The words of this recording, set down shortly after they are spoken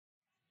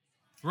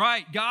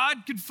Right.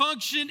 God could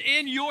function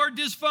in your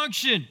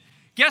dysfunction.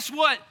 Guess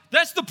what?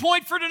 That's the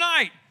point for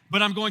tonight,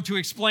 but I'm going to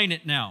explain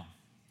it now.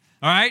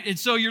 All right. And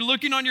so you're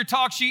looking on your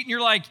talk sheet and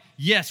you're like,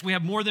 yes, we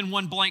have more than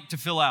one blank to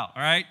fill out.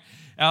 All right.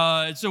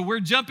 So we're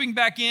jumping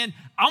back in.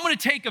 I'm going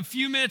to take a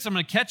few minutes. I'm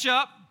going to catch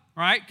up.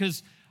 All right.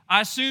 Because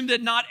I assume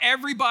that not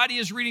everybody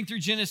is reading through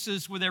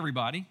Genesis with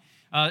everybody.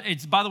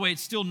 By the way,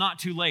 it's still not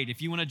too late.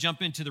 If you want to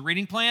jump into the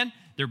reading plan,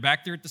 they're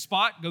back there at the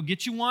spot. Go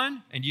get you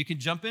one, and you can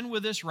jump in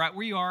with us right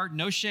where you are.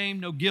 No shame,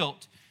 no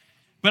guilt.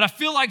 But I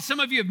feel like some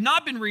of you have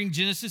not been reading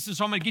Genesis, and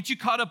so I'm going to get you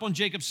caught up on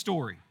Jacob's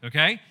story,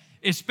 okay?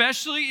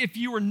 Especially if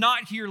you were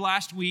not here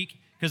last week,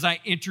 because I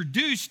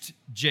introduced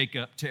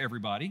Jacob to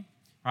everybody,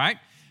 all right?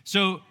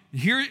 So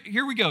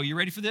here we go. You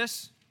ready for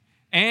this?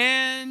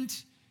 And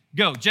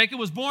go. Jacob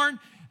was born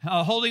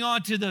holding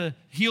on to the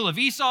heel of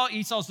Esau.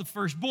 Esau's the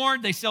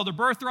firstborn. They sell their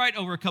birthright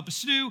over a cup of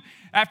stew.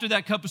 After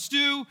that cup of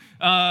stew,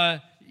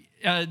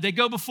 they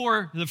go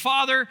before the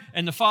father,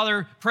 and the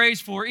father prays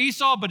for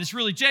Esau, but it's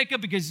really Jacob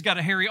because he's got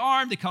a hairy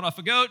arm. They cut off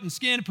a goat and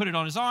skin and put it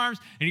on his arms,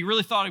 and he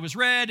really thought he was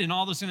red and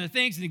all those kind of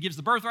things, and he gives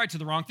the birthright to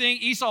the wrong thing.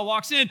 Esau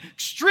walks in,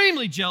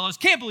 extremely jealous,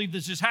 can't believe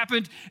this just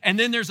happened, and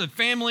then there's a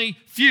family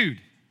feud.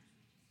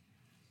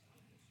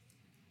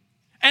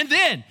 And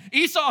then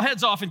Esau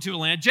heads off into a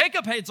land.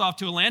 Jacob heads off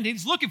to a land, and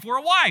he's looking for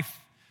a wife.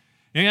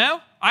 You know,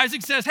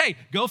 Isaac says, hey,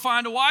 go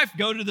find a wife.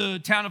 Go to the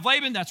town of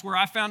Laban. That's where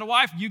I found a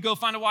wife. You go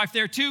find a wife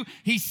there too.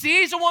 He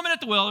sees a woman at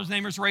the well. Her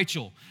name is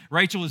Rachel.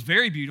 Rachel is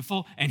very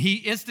beautiful, and he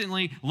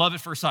instantly love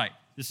at first sight.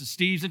 This is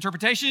Steve's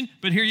interpretation,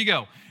 but here you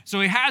go.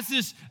 So he has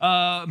this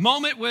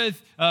moment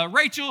with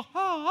Rachel,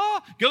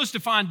 goes to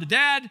find the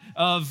dad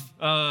of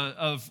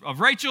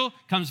Rachel,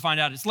 comes to find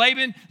out it's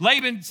Laban.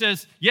 Laban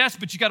says, yes,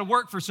 but you got to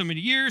work for so many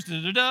years,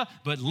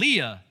 But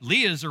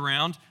Leah's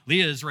around.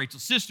 Leah is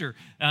Rachel's sister.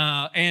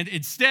 And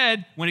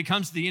instead, when it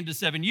comes to the end of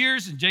 7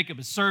 years, and Jacob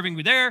is serving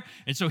with there,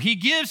 and so he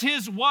gives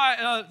his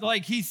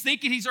wife, he's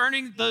thinking he's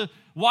earning the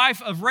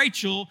wife of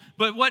Rachel,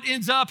 but what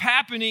ends up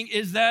happening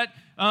is that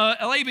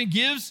Laban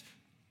gives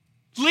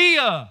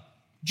Leah,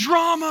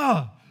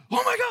 drama.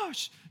 Oh my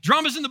gosh,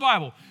 drama's in the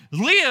Bible.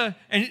 Leah,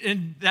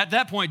 and at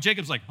that point,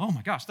 Jacob's like, oh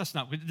my gosh, this is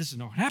not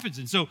what happens.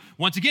 And so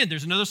once again,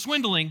 there's another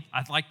swindling.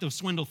 I like the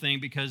swindle thing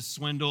because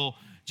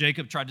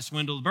Jacob tried to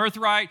swindle the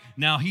birthright.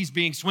 Now he's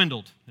being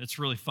swindled. It's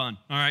really fun,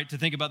 all right, to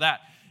think about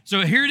that.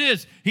 So here it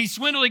is. He's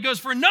swindled. He goes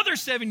for another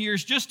 7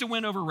 years just to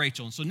win over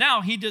Rachel. And so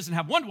now he doesn't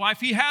have one wife.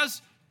 He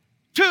has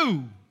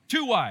two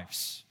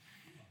wives.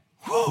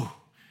 Whew.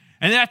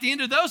 And then at the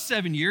end of those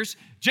 7 years,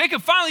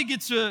 Jacob finally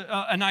gets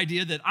an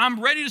idea that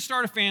I'm ready to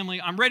start a family.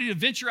 I'm ready to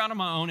venture out on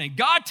my own. And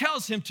God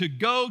tells him to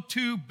go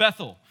to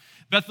Bethel.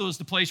 Bethel is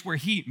the place where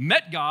he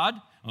met God.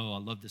 Oh, I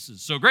love this. This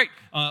is so great.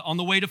 On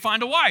the way to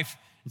find a wife.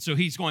 And so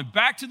he's going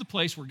back to the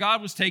place where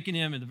God was taking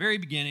him in the very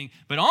beginning.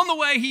 But on the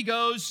way, he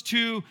goes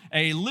to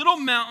a little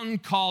mountain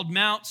called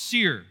Mount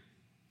Seir.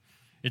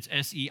 It's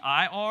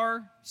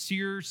S-E-I-R,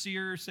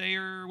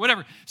 Seir,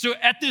 whatever. So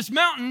at this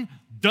mountain,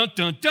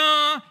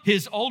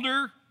 his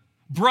older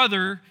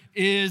brother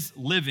is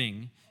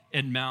living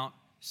in Mount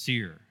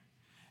Seir.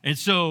 And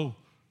so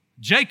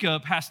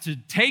Jacob has to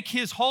take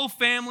his whole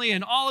family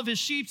and all of his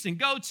sheep and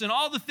goats and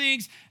all the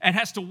things and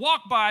has to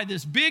walk by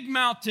this big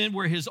mountain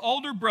where his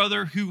older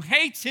brother, who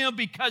hates him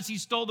because he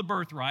stole the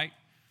birthright,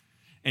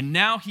 and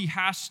now he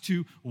has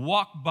to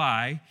walk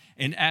by.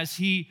 And as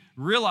he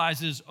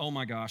realizes, oh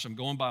my gosh, I'm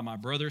going by my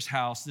brother's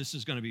house. This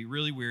is going to be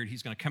really weird.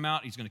 He's going to come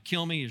out. He's going to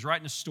kill me. He's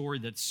writing a story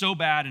that's so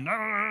bad.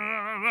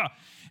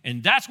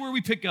 And that's where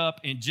we pick up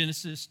in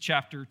Genesis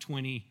chapter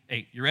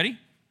 28. You ready?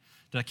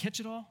 Did I catch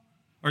it all?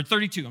 Or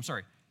 32, I'm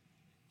sorry.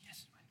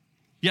 Yes.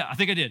 Yeah, I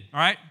think I did. All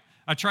right.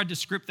 I tried to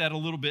script that a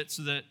little bit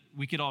so that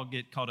we could all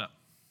get caught up.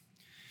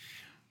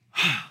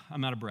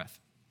 I'm out of breath.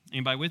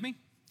 Anybody with me?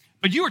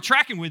 But you were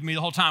tracking with me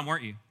the whole time,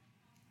 weren't you?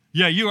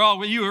 Yeah, you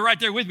were right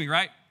there with me,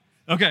 right?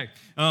 Okay.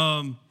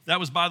 That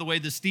was, by the way,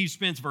 the Steve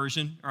Spence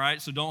version, all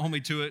right? So don't hold me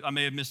to it. I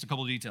may have missed a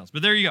couple of details.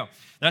 But there you go.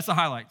 That's the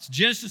highlights.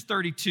 Genesis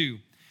 32,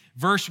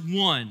 verse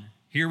 1.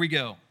 Here we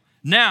go.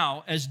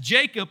 Now, as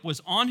Jacob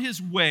was on his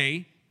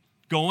way,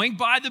 going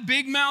by the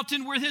big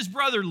mountain where his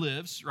brother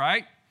lives,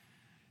 right?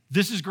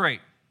 This is great.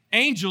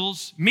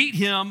 Angels meet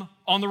him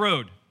on the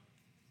road.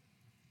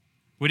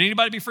 Would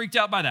anybody be freaked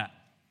out by that?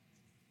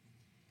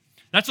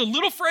 That's a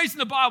little phrase in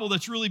the Bible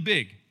that's really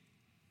big.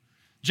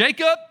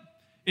 Jacob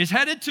is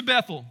headed to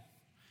Bethel,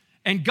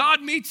 and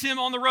God meets him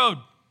on the road,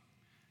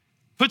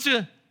 puts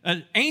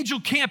an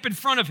angel camp in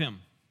front of him.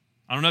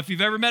 I don't know if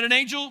you've ever met an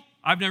angel.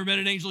 I've never met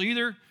an angel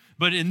either.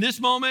 But in this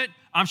moment,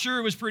 I'm sure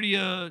it was pretty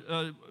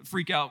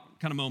freak out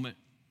kind of moment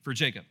for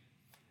Jacob.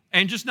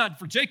 And just not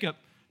for Jacob,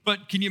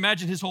 but can you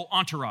imagine his whole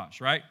entourage,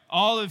 right?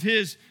 All of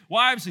his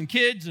wives and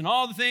kids and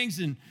all the things,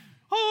 and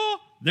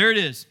there it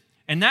is.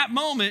 And that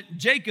moment,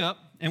 Jacob,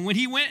 and when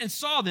he went and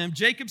saw them,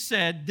 Jacob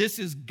said, this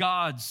is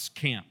God's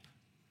camp.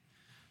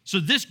 So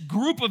this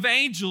group of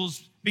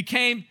angels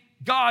became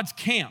God's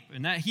camp,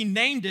 and that he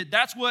named it.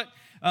 That's what,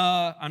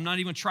 I'm not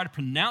even trying to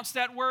pronounce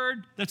that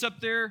word that's up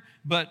there,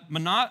 but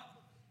Manat.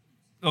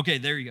 Okay,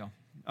 there you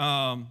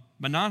go.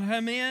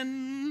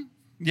 Manahaman.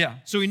 Yeah,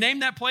 so he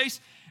named that place,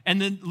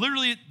 and then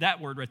literally that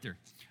word right there.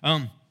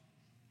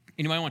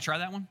 Anybody want to try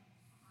that one?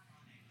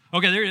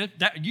 Okay, there it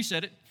is. You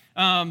said it.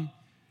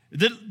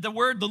 The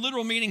word, the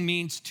literal meaning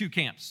means two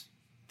camps.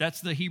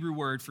 That's the Hebrew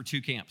word for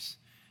two camps.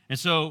 And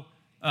so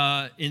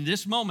in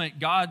this moment,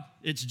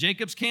 it's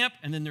Jacob's camp,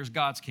 and then there's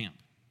God's camp.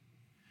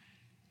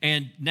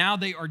 And now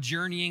they are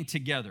journeying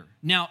together.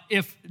 Now,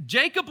 if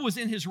Jacob was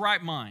in his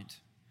right mind,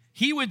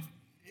 he would,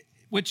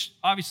 which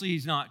obviously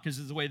he's not because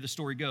of the way the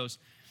story goes.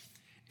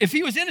 If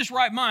he was in his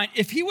right mind,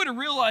 if he would have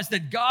realized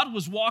that God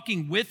was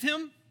walking with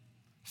him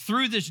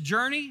through this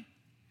journey,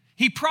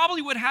 he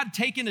probably would have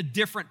taken a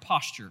different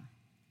posture.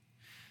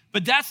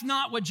 But that's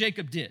not what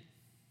Jacob did.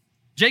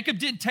 Jacob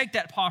didn't take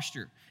that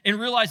posture in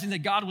realizing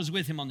that God was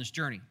with him on this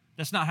journey.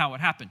 That's not how it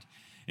happened.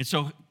 And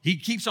so he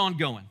keeps on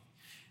going.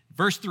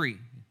 Verse 3,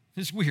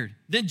 this is weird.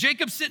 Then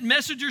Jacob sent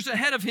messengers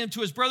ahead of him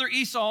to his brother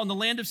Esau in the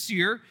land of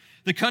Seir,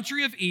 the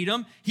country of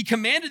Edom. He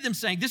commanded them,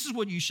 saying, this is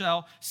what you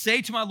shall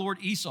say to my lord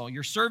Esau.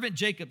 Your servant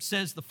Jacob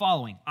says the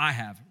following, I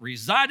have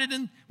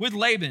resided with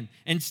Laban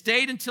and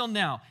stayed until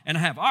now, and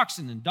I have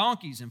oxen and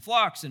donkeys and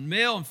flocks and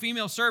male and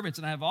female servants,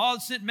 and I have all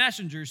sent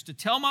messengers to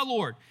tell my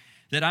lord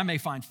that I may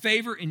find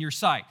favor in your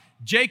sight.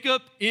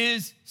 Jacob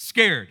is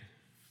scared,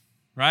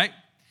 right?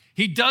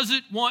 He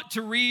doesn't want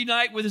to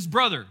reunite with his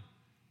brother.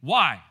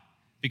 Why?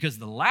 Because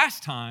the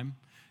last time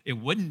it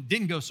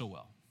didn't go so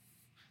well.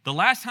 The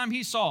last time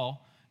he saw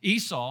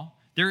Esau,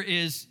 there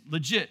is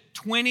legit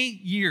 20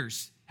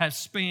 years has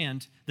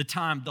spanned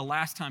the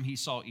last time he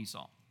saw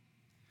Esau.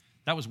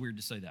 That was weird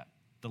to say that.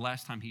 The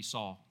last time he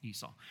saw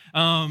Esau.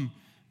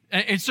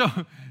 And so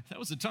that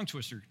was a tongue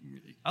twister.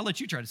 I'll let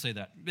you try to say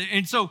that.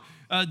 And so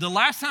the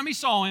last time he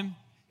saw him,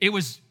 it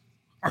was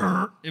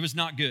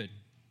not good.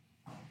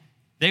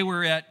 They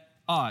were at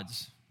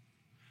odds.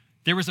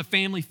 There was a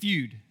family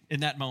feud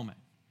in that moment.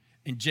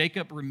 And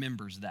Jacob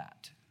remembers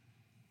that.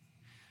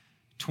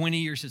 20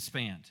 years has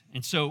spanned.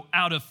 And so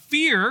out of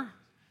fear,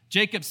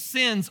 Jacob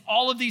sends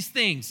all of these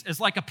things as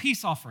like a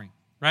peace offering,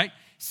 right?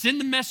 Send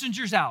the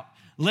messengers out.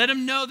 Let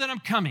him know that I'm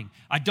coming.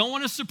 I don't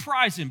want to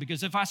surprise him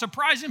because if I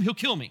surprise him, he'll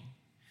kill me.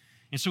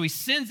 And so he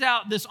sends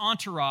out this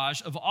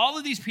entourage of all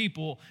of these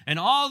people and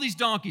all these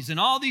donkeys and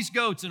all these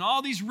goats and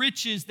all these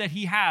riches that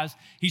he has.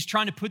 He's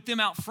trying to put them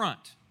out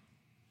front.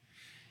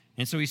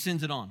 And so he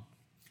sends it on.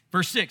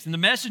 Verse 6, and the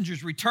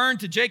messengers returned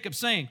to Jacob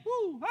saying,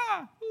 woo,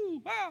 ah,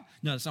 woo, ah.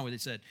 No, that's not what they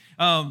said.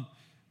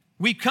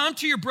 We come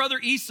to your brother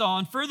Esau,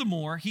 and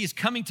furthermore, he is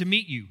coming to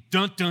meet you.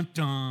 Dun, dun,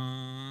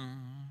 dun.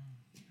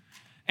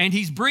 And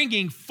he's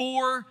bringing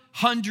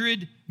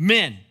 400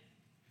 men.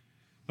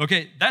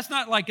 Okay, that's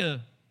not like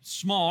a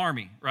small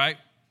army, right?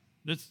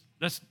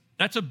 That's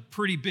a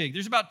pretty big.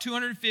 There's about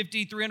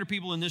 250, 300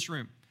 people in this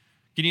room.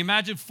 Can you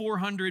imagine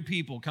 400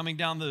 people coming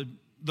down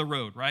the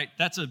road, right?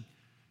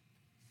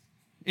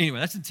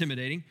 Anyway, that's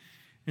intimidating.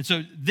 And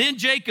so then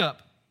Jacob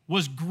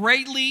was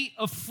greatly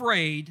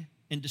afraid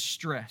and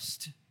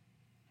distressed.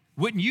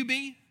 Wouldn't you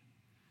be?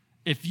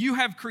 If you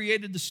have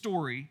created the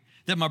story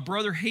that my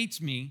brother hates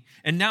me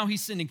and now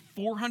he's sending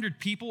 400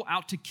 people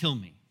out to kill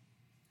me,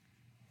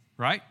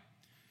 right?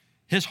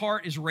 His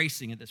heart is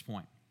racing at this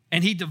point.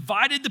 And he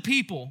divided the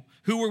people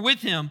who were with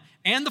him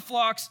and the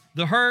flocks,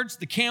 the herds,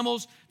 the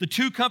camels, the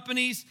two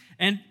companies,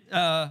 and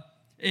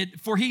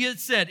for he had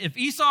said, if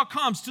Esau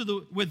comes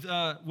with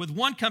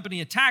one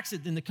company, attacks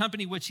it, then the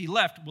company which he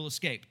left will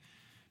escape.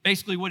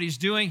 Basically what he's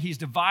doing, he's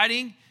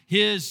dividing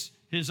his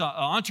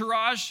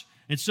entourage.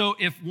 And so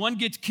if one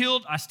gets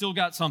killed, I still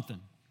got something,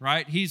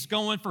 right? He's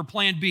going for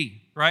plan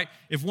B, right?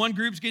 If one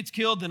group gets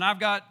killed, then I've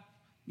got,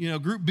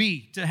 group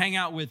B to hang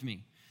out with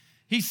me.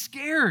 He's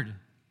scared.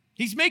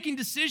 He's making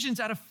decisions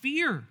out of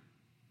fear.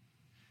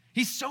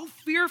 He's so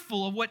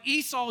fearful of what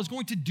Esau is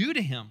going to do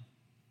to him.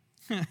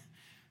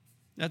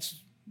 That's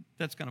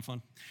kind of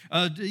fun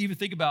to even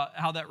think about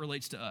how that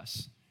relates to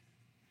us.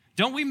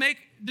 Don't we make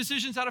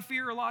decisions out of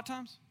fear a lot of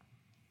times?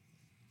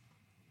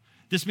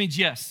 This means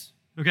yes,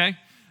 okay?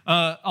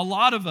 A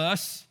lot of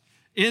us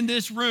in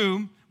this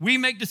room, we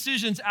make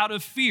decisions out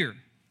of fear.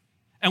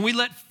 And we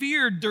let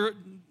fear,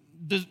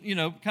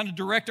 kind of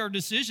direct our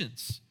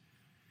decisions.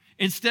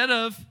 Instead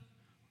of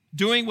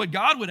doing what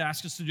God would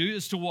ask us to do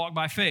is to walk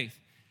by faith.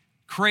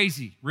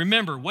 Crazy.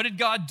 Remember, what did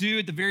God do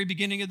at the very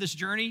beginning of this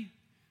journey?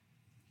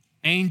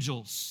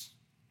 Angels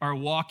are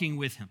walking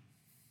with him.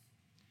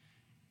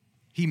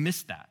 He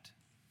missed that.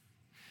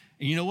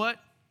 And you know what?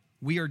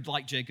 We are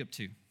like Jacob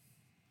too.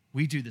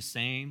 We do the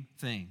same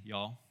thing,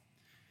 y'all.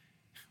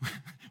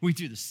 We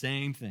do the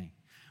same thing.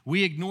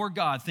 We ignore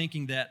God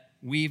thinking that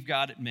we've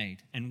got it made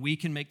and we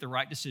can make the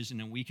right decision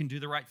and we can do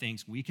the right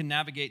things. We can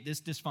navigate this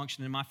dysfunction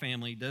in my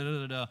family.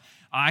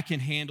 I can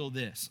handle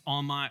this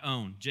on my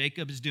own.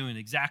 Jacob is doing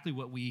exactly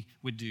what we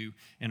would do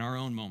in our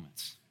own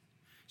moments.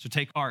 So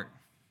take heart.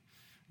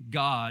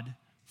 God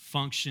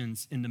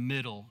functions in the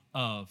middle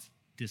of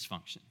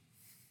dysfunction.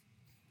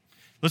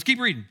 Let's keep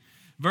reading.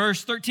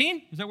 Verse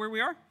 13, is that where we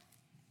are?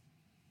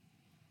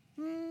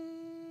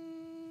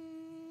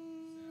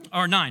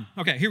 Or 9.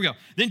 Okay, here we go.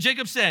 Then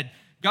Jacob said,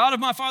 God of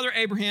my father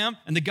Abraham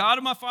and the God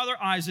of my father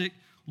Isaac,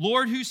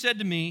 Lord, who said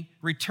to me,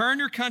 return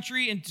your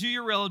country and to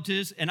your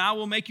relatives, and I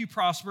will make you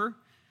prosper.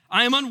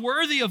 I am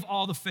unworthy of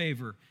all the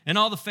favor and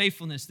all the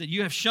faithfulness that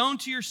you have shown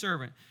to your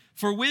servant.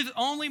 For with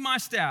only my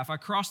staff I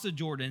crossed the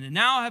Jordan, and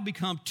now I have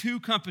become two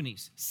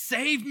companies.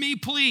 Save me,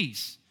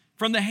 please,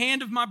 from the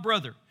hand of my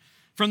brother,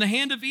 from the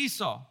hand of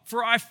Esau.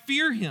 For I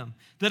fear him,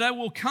 that I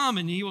will come,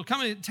 and he will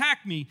come and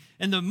attack me,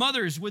 and the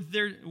mothers with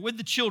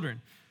the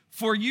children.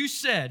 For you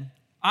said,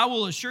 I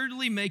will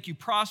assuredly make you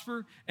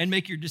prosper and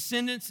make your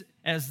descendants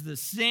as the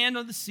sand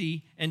of the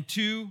sea and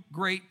too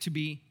great to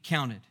be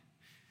counted.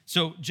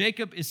 So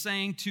Jacob is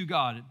saying to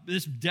God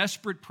this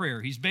desperate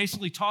prayer. He's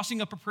basically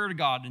tossing up a prayer to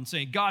God and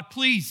saying, God,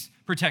 please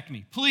protect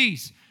me.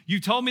 Please, you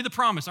told me the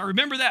promise. I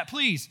remember that,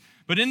 please.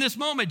 But in this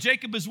moment,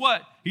 Jacob is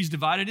what? He's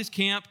divided his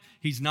camp.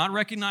 He's not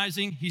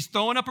recognizing. He's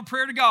throwing up a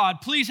prayer to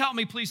God. Please help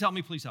me, please help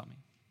me, please help me.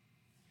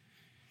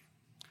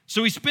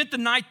 So he spent the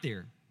night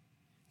there.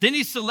 Then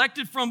he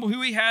selected from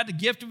who he had the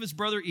gift of his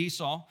brother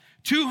Esau,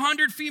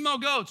 200 female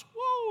goats.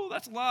 Whoa,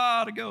 that's a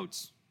lot of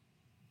goats.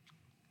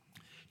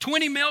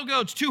 20 male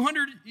goats,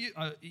 200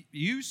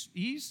 ewes,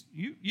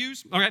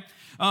 okay,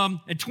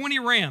 and 20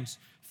 rams,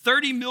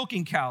 30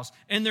 milking cows,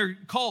 and their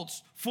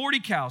colts,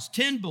 40 cows,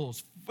 10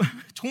 bulls,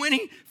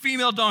 20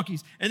 female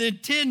donkeys, and then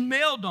 10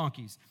 male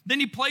donkeys. Then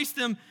he placed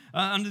them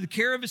under the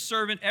care of his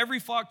servant, every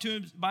flock to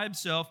him by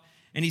himself,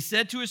 and he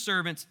said to his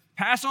servants,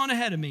 pass on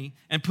ahead of me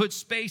and put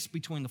space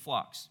between the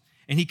flocks.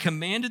 And he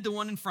commanded the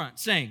one in front,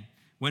 saying,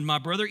 when my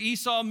brother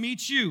Esau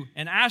meets you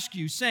and asks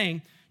you,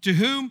 saying, to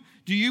whom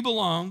do you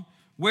belong?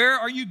 Where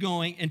are you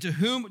going? And to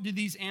whom do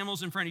these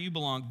animals in front of you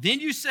belong? Then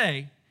you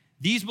say,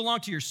 these belong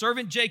to your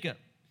servant Jacob.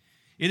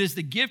 It is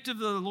the gift of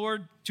the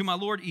Lord to my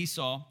lord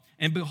Esau.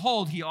 And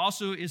behold, he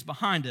also is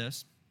behind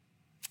us.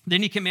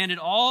 Then he commanded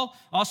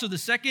also the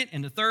second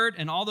and the third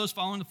and all those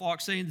following the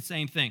flock, saying the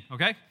same thing.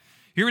 Okay?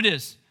 Here it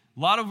is. A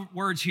lot of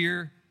words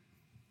here.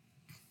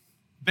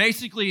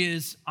 Basically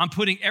is, I'm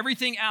putting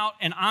everything out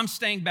and I'm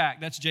staying back.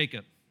 That's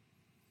Jacob.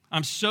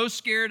 I'm so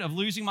scared of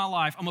losing my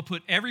life. I'm going to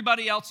put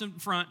everybody else in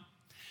front.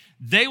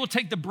 They will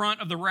take the brunt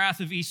of the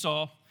wrath of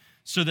Esau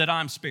so that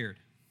I'm spared.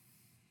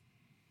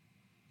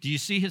 Do you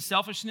see his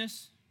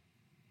selfishness?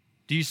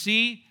 Do you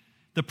see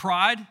the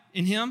pride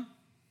in him?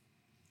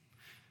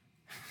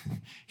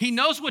 He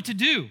knows what to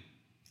do,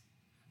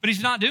 but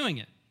he's not doing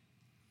it.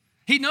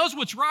 He knows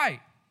what's right,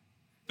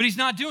 but he's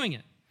not doing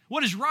it.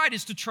 What is right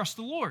is to trust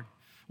the Lord.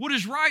 What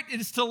is right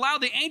is to allow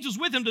the angels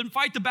with him to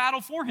fight the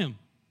battle for him.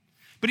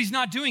 But he's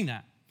not doing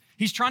that.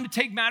 He's trying to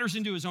take matters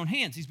into his own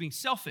hands. He's being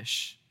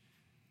selfish.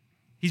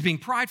 He's being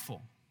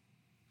prideful.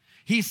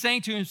 He's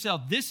saying to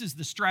himself, this is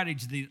the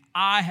strategy that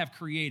I have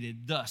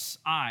created, thus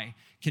I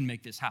can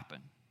make this happen.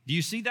 Do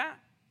you see that?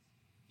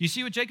 Do you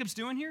see what Jacob's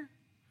doing here?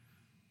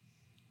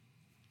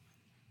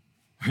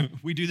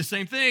 We do the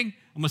same thing.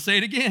 I'm going to say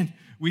it again.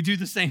 We do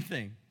the same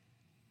thing.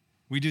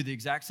 We do the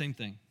exact same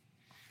thing.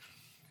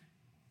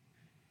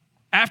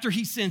 After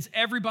he sends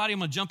everybody, I'm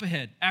going to jump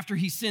ahead. After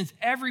he sends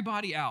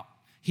everybody out,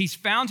 he's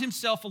found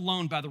himself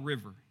alone by the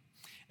river.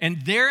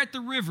 And there at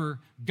the river,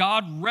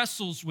 God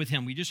wrestles with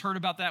him. We just heard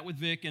about that with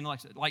Vic. And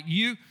right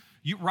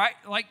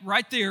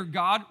there,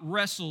 God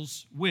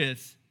wrestles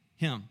with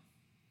him.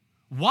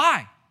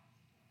 Why?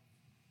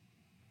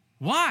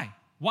 Why?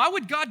 Why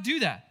would God do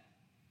that?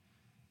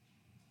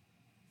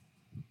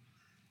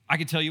 I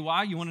can tell you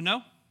why. You want to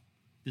know?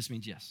 This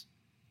means yes.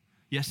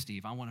 Yes,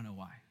 Steve, I want to know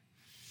why.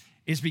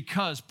 It's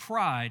because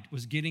pride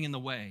was getting in the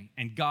way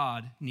and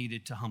God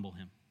needed to humble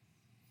him.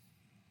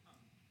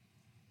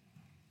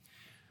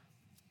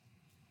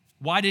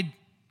 Why did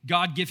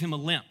God give him a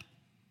limp?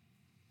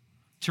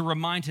 To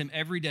remind him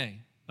every day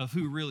of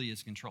who really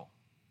is in control.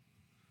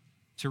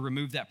 To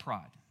remove that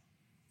pride.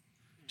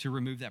 To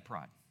remove that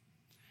pride.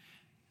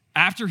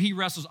 After he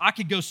wrestles, I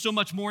could go so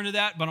much more into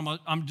that, but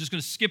I'm just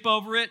going to skip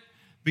over it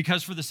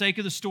because for the sake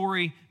of the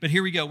story. But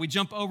here we go. We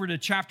jump over to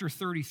chapter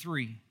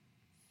 33.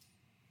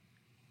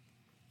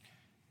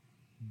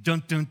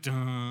 Dun, dun,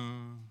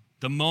 dun.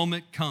 The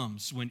moment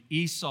comes when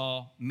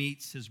Esau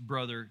meets his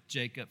brother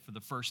Jacob for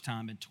the first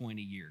time in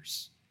 20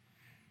 years.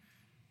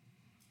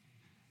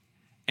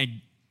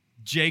 And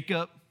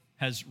Jacob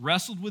has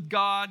wrestled with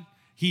God.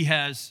 He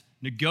has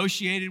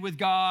negotiated with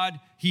God.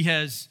 He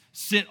has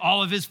sent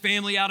all of his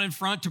family out in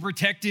front to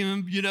protect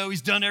him. You know,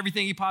 he's done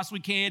everything he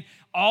possibly can.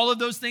 All of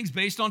those things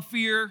based on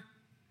fear.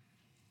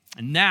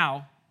 And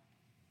now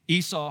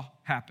Esau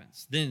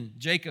happens. Then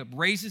Jacob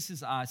raises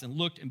his eyes and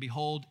looked, and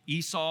behold,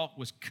 Esau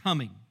was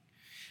coming.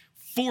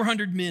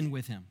 400 men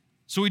with him.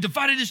 So he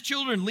divided his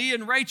children, Leah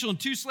and Rachel, and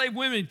 2 slave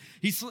women.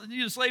 He's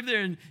a slave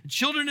there, and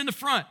children in the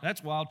front.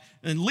 That's wild.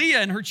 And Leah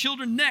and her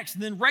children next,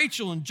 and then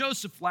Rachel and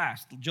Joseph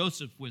last.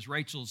 Joseph was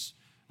Rachel's,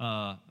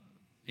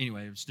 it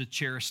was the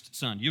cherished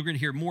son. You're going to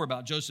hear more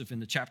about Joseph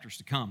in the chapters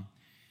to come.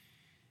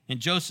 And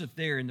Joseph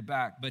there in the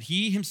back. But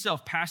he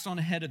himself passed on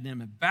ahead of them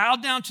and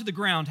bowed down to the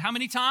ground. How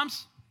many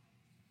times?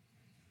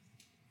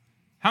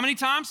 How many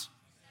times?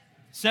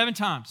 7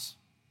 times.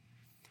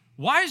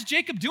 Why is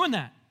Jacob doing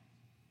that?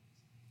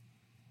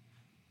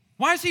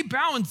 Why is he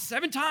bowing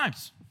 7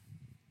 times?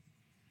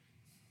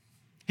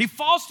 He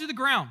falls to the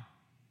ground.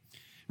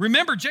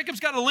 Remember, Jacob's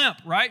got a limp,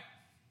 right?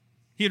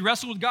 He had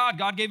wrestled with God.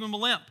 God gave him a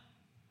limp.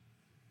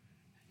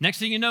 Next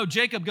thing you know,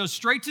 Jacob goes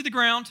straight to the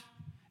ground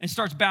and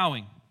starts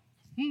bowing.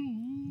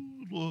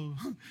 No,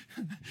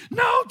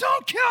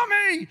 don't kill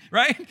me,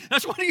 right?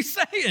 That's what he's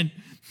saying.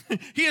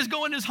 He is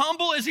going as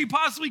humble as he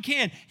possibly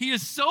can. He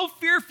is so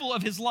fearful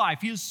of his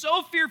life. He is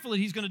so fearful that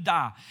he's going to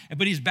die.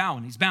 But he's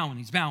bowing, he's bowing,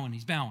 he's bowing,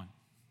 he's bowing.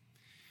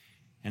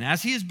 And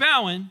as he is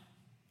bowing,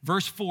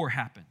 verse 4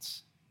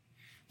 happens.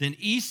 Then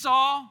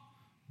Esau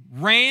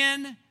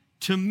ran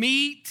to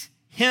meet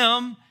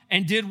him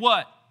and did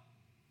what?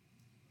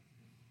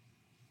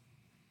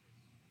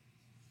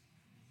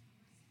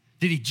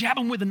 Did he jab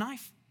him with a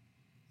knife?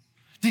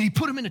 Did he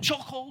put him in a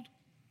chokehold?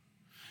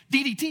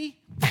 DDT?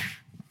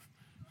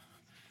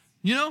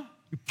 You know,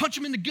 you punch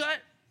him in the gut?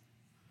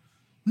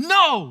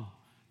 No,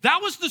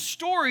 that was the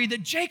story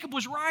that Jacob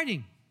was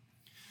writing.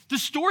 The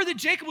story that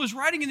Jacob was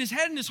writing in his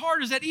head and his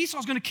heart is that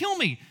Esau's going to kill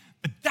me.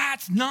 But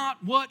that's not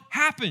what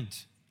happened.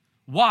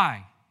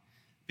 Why?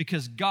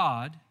 Because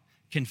God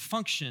can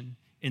function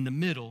in the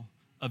middle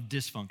of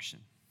dysfunction.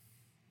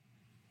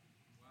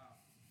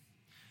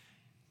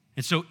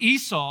 And so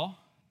Esau,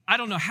 I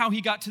don't know how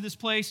he got to this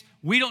place.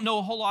 We don't know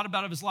a whole lot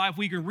about his life.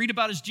 We can read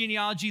about his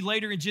genealogy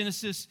later in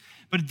Genesis.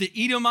 But the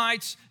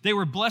Edomites, they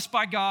were blessed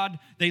by God.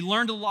 They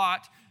learned a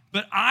lot.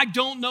 But I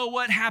don't know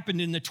what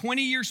happened in the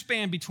 20-year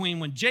span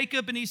between when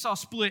Jacob and Esau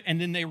split and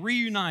then they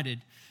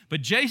reunited. But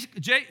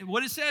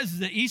what it says is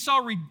that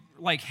Esau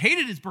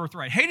hated his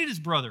birthright, hated his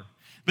brother.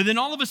 But then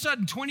all of a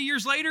sudden, 20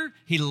 years later,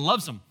 he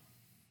loves him.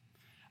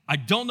 I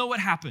don't know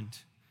what happened.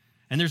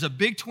 And there's a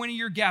big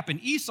 20-year gap in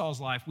Esau's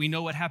life. We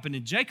know what happened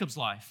in Jacob's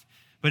life.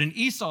 But in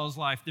Esau's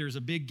life, there's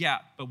a big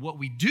gap. But what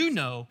we do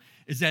know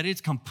is that it's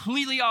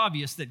completely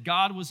obvious that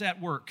God was at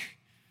work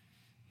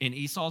in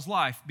Esau's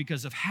life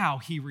because of how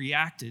he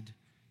reacted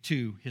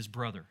to his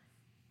brother.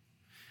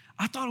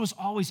 I thought it was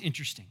always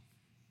interesting.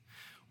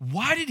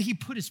 Why did he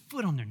put his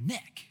foot on their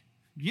neck?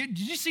 Did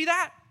you see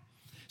that?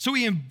 So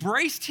he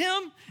embraced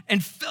him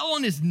and fell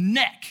on his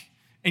neck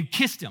and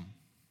kissed him.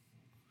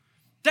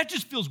 That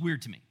just feels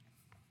weird to me,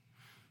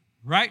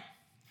 right?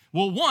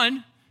 Well,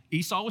 one,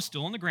 Esau was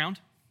still on the ground,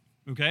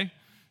 okay?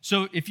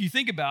 So if you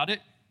think about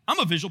it, I'm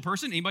a visual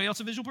person. Anybody else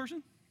a visual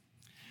person?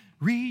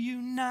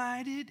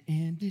 Reunited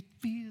and it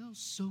feels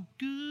so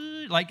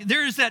good. Like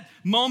there is that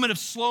moment of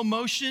slow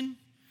motion.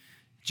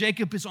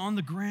 Jacob is on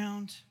the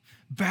ground,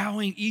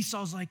 bowing.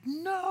 Esau's like,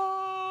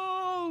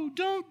 no,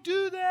 don't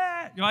do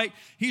that, right?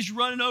 He's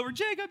running over,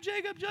 Jacob,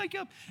 Jacob,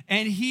 Jacob.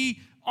 And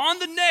he, on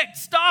the neck,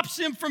 stops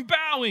him from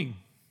bowing.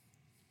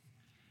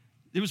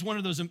 It was one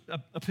of those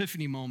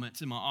epiphany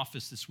moments in my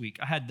office this week.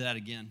 I had that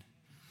again.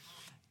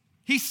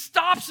 He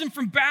stops him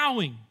from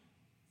bowing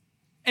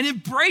and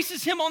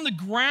embraces him on the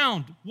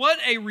ground. What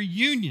a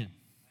reunion.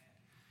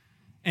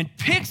 And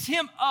picks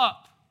him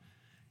up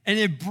and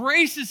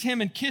embraces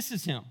him and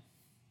kisses him.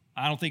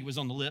 I don't think it was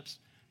on the lips,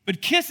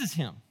 but kisses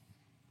him.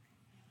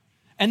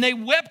 And they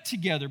wept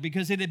together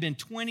because it had been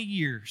 20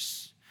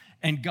 years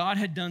and God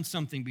had done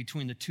something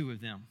between the two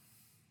of them.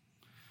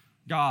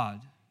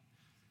 God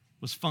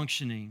was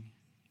functioning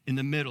in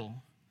the middle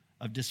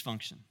of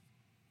dysfunction.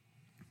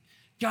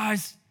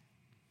 Guys,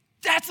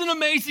 that's an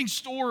amazing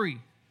story.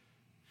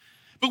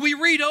 But we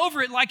read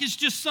over it like it's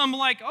just some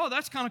oh,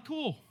 that's kind of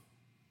cool.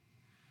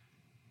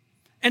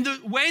 And the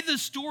way the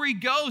story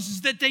goes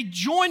is that they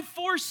join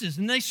forces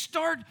and they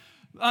start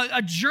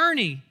a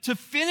journey to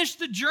finish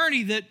the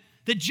journey that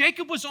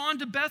Jacob was on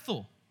to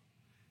Bethel.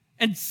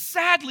 And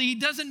sadly, he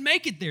doesn't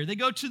make it there. They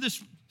go to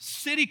this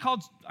city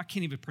called, I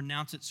can't even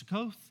pronounce it,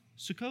 Succoth?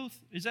 Succoth?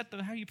 Is that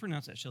how you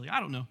pronounce that, Shelley?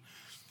 I don't know.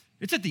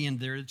 It's at the end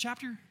there of the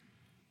chapter.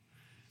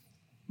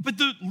 But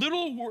the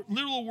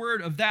literal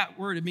word of that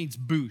word, it means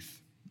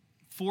booth,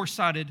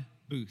 four-sided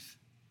booth.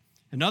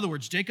 In other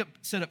words, Jacob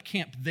set up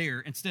camp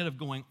there instead of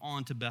going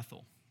on to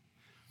Bethel.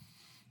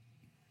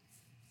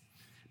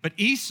 But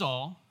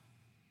Esau,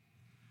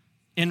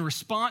 in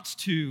response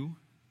to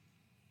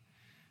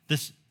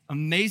this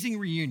amazing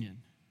reunion,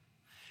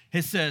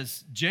 he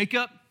says,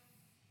 Jacob,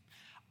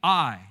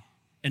 I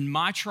and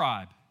my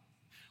tribe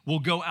will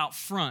go out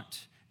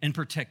front and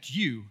protect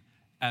you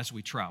as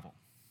we travel.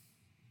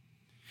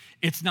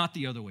 It's not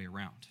the other way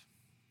around.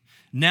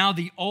 Now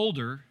the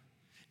older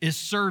is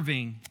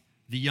serving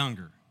the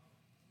younger.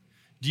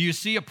 Do you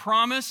see a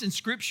promise in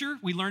Scripture?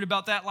 We learned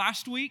about that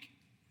last week.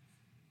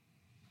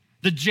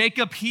 The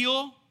Jacob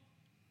heal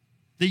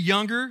the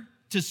younger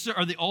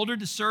or the older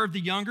to serve the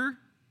younger.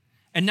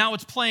 And now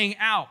it's playing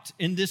out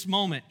in this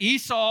moment.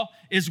 Esau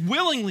is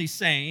willingly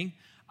saying,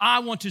 I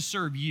want to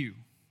serve you.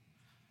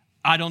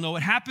 I don't know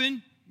what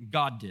happened.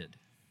 God did.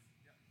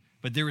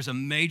 But there was a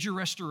major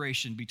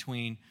restoration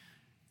between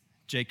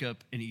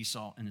Jacob and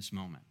Esau in this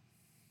moment.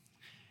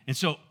 And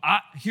so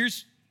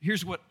here's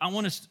what I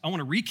want to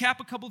recap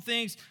a couple of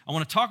things. I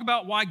want to talk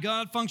about why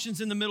God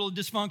functions in the middle of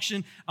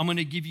dysfunction. I'm going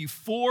to give you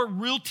 4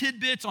 real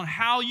tidbits on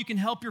how you can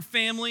help your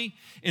family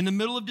in the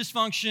middle of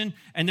dysfunction,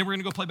 and then we're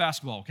going to go play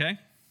basketball, okay?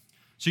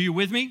 So you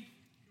with me?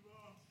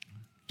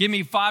 Give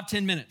me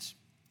 5-10 minutes.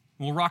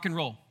 We'll rock and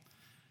roll.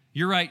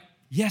 You're right.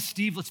 Yes,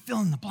 Steve, let's fill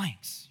in the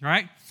blanks, all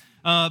right?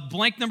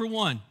 Blank number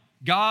 1,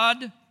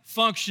 God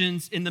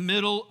functions in the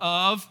middle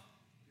of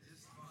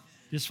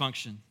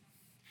dysfunction.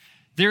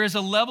 There is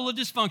a level of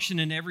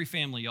dysfunction in every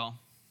family, y'all.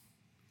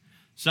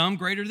 Some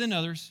greater than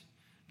others,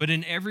 but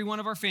in every one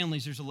of our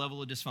families, there's a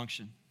level of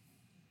dysfunction.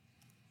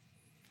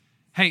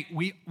 Hey,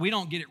 we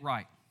don't get it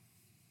right.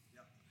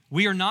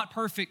 We are not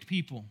perfect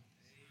people.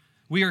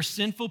 We are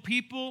sinful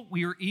people.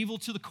 We are evil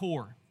to the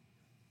core.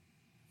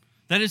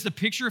 That is the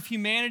picture of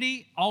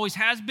humanity, always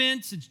has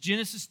been since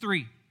Genesis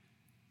 3.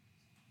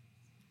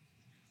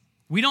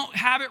 We don't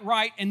have it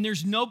right, and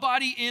there's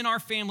nobody in our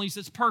families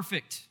that's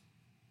perfect.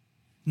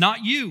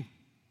 Not you.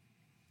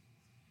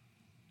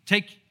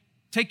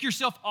 Take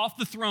yourself off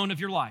the throne of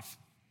your life,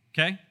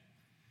 okay?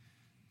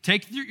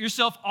 Take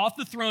yourself off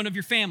the throne of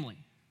your family.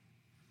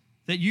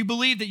 That you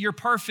believe that you're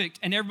perfect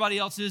and everybody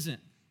else isn't.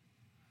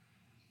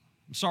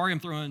 I'm sorry I'm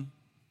throwing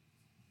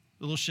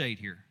a little shade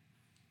here.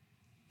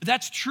 But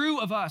that's true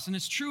of us, and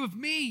it's true of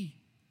me.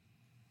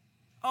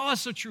 Oh,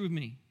 it's so true of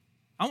me.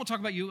 I won't talk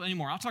about you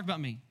anymore. I'll talk about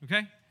me,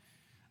 okay?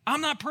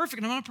 I'm not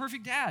perfect. I'm not a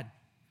perfect dad.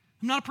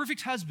 I'm not a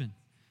perfect husband.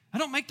 I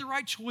don't make the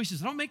right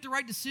choices. I don't make the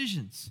right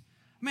decisions.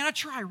 I mean, I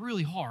try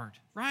really hard,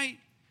 right?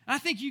 And I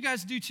think you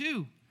guys do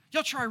too.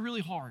 Y'all try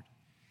really hard.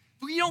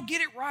 But you don't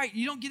get it right.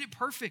 You don't get it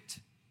perfect.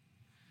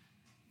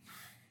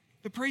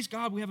 But praise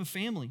God, we have a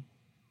family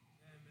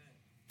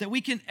that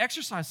we can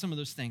exercise some of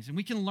those things, and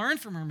we can learn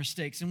from our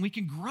mistakes, and we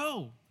can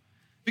grow.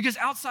 Because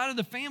outside of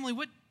the family,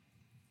 what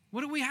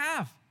do we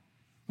have?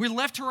 We're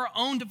left to our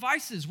own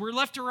devices. We're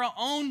left to our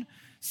own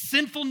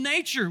sinful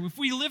nature. If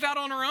we live out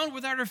on our own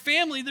without our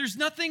family, there's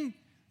nothing,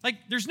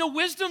 there's no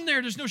wisdom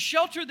there. There's no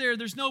shelter there.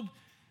 There's no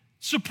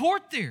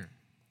support there.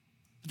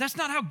 But that's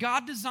not how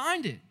God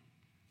designed it.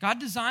 God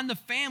designed the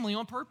family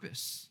on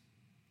purpose.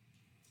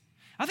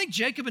 I think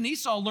Jacob and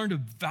Esau learned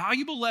a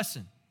valuable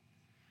lesson.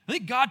 I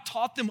think God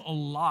taught them a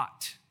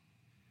lot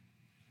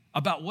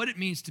about what it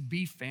means to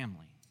be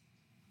family.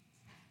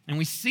 And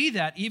we see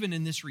that even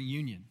in this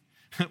reunion.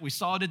 We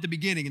saw it at the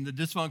beginning in the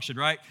dysfunction,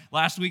 right?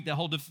 Last week, that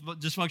whole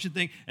dysfunction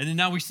thing. And then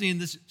now we're seeing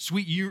this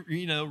sweet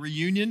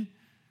reunion.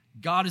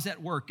 God is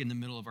at work in the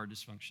middle of our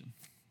dysfunction.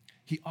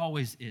 He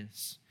always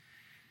is.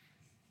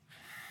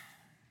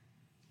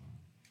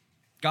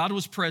 God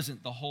was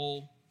present the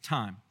whole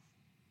time.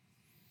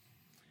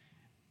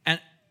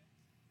 And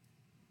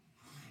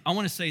I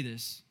want to say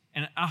this,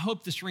 and I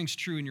hope this rings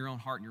true in your own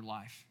heart and your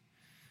life.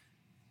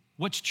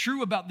 What's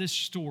true about this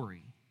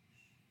story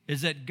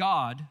is that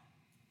God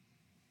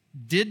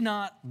did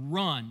not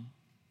run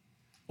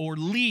or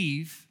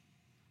leave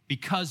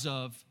because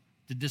of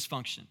the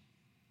dysfunction.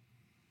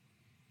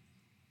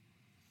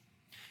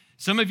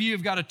 Some of you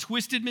have got a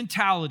twisted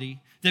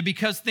mentality that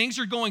because things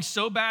are going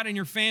so bad in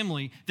your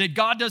family that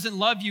God doesn't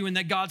love you and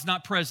that God's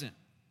not present.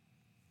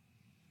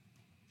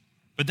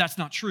 But that's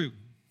not true.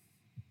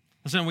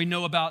 That's not what we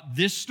know about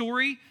this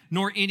story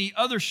nor any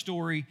other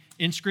story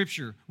in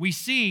Scripture. We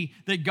see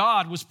that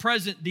God was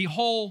present the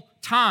whole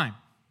time.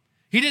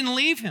 He didn't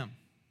leave him.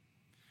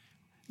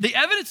 The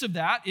evidence of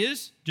that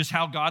is just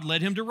how God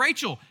led him to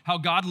Rachel, how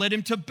God led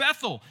him to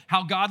Bethel,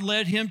 how God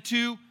led him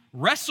to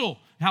wrestle,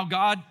 how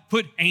God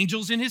put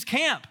angels in his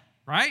camp,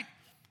 right?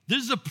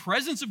 This is the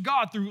presence of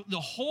God through the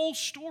whole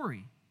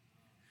story.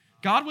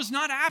 God was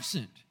not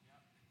absent,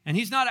 and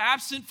he's not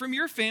absent from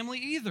your family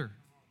either.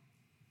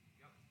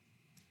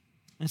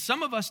 And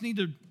some of us need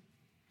to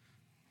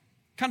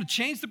kind of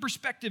change the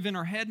perspective in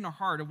our head and our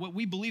heart of what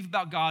we believe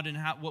about God and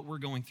what we're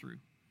going through.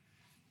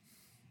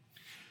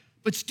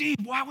 But Steve,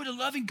 why would a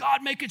loving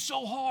God make it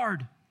so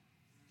hard?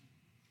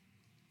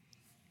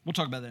 We'll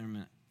talk about that in a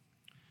minute.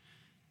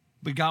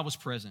 But God was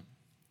present.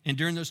 And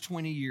during those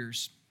 20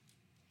 years,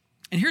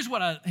 and here's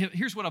what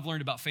I've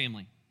learned about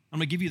family. I'm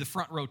going to give you the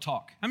front row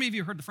talk. How many of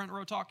you have heard the front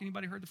row talk?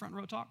 Anybody heard the front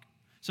row talk?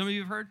 Some of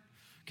you have heard?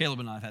 Caleb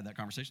and I have had that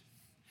conversation.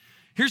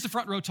 Here's the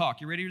front row talk.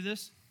 You ready for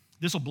this?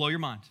 This will blow your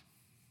mind.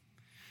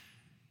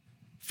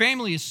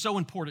 Family is so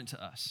important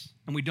to us,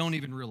 and we don't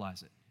even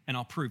realize it. And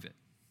I'll prove it.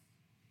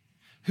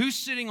 Who's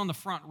sitting on the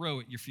front row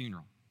at your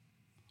funeral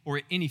or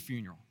at any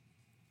funeral?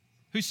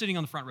 Who's sitting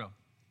on the front row?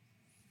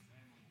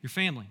 Your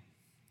family.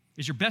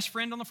 Is your best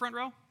friend on the front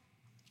row?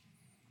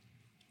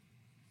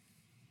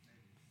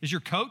 Is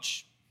your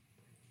coach?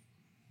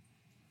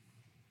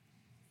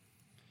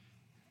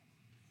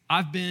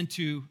 I've been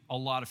to a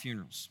lot of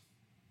funerals.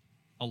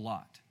 A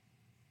lot.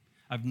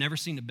 I've never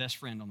seen the best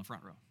friend on the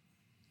front row.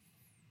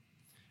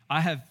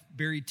 I have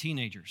buried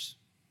teenagers.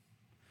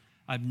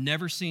 I've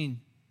never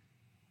seen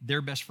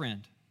their best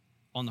friend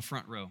on the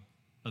front row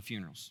of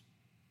funerals.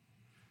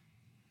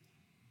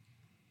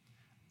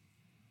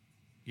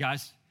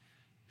 Guys,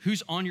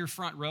 who's on your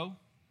front row?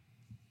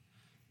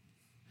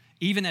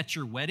 Even at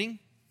your wedding,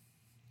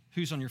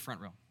 who's on your front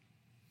row?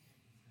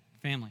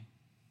 Family.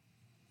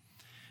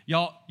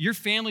 Y'all, your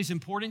family's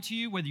important to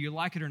you whether you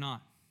like it or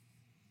not.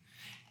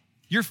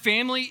 Your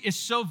family is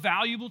so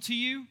valuable to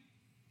you,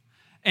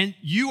 and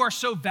you are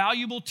so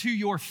valuable to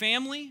your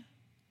family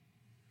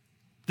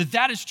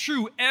that is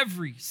true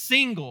every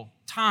single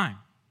time.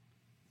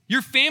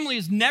 Your family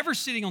is never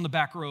sitting on the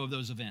back row of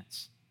those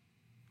events.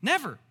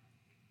 Never.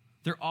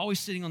 They're always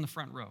sitting on the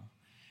front row.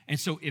 And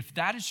so if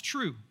that is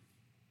true,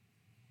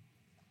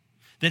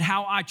 then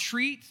how I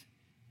treat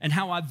and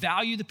how I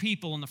value the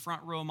people in the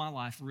front row of my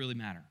life really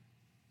matter.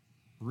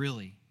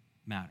 Really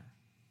matter.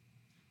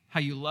 How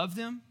you love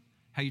them,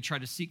 how you try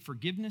to seek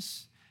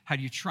forgiveness, how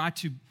you try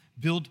to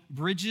build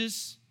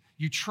bridges.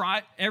 You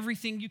try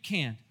everything you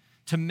can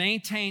to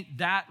maintain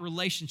that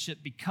relationship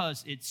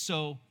because it's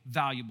so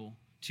valuable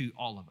to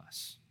all of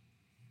us.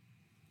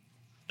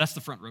 That's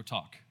the front row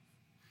talk.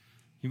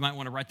 You might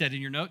want to write that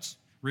in your notes.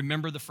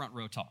 Remember the front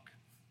row talk.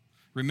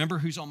 Remember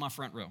who's on my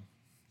front row.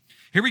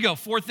 Here we go.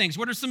 4 things.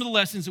 What are some of the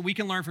lessons that we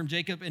can learn from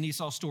Jacob and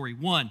Esau's story?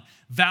 1,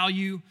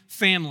 value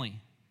family.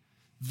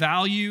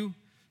 Value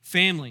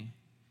family.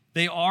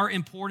 They are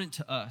important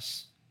to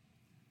us.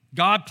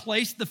 God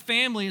placed the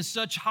family in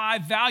such high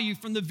value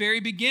from the very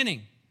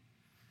beginning.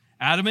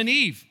 Adam and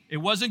Eve. It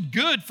wasn't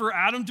good for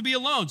Adam to be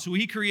alone, so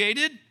he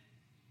created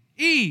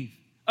Eve,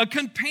 a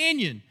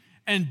companion.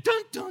 And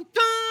dun, dun,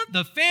 dun,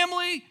 the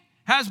family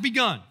has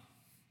begun.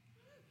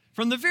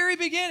 From the very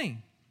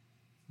beginning,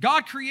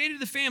 God created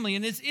the family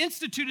and has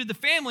instituted the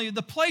family,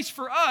 the place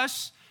for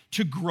us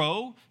to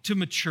grow, to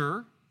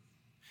mature,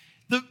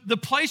 the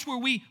place where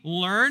we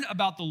learn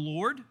about the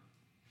Lord.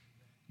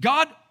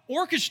 God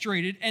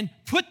orchestrated and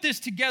put this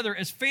together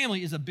as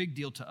family is a big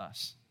deal to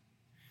us.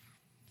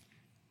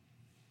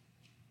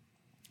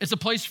 It's a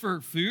place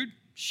for food,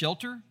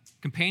 shelter,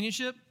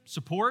 companionship,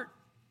 support.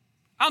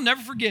 I'll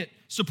never forget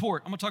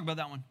support. I'm going to talk about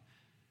that one.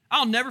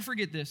 I'll never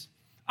forget this.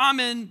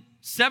 I'm in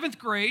 7th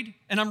grade,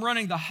 and I'm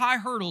running the high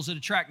hurdles at a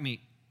track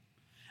meet.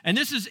 And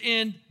this is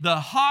in the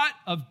heart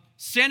of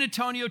San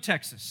Antonio,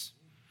 Texas.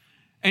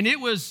 And it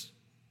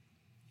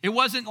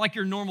wasn't like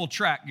your normal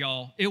track,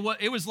 y'all. It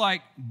was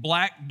like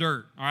black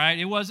dirt, all right?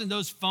 It wasn't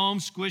those foam,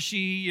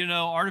 squishy,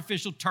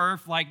 artificial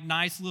turf, like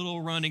nice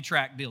little running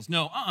track deals.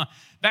 No,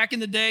 Back in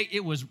the day,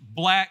 it was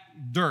black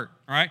dirt,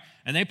 all right?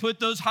 And they put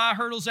those high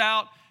hurdles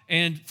out,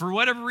 and for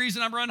whatever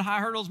reason, I'm running high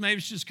hurdles. Maybe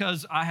it's just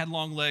because I had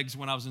long legs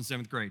when I was in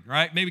 7th grade,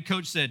 right? Maybe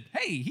coach said,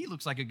 hey, he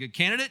looks like a good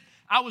candidate.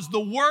 I was the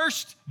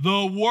worst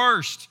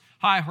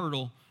high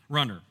hurdle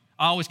runner.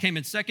 I always came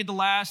in second to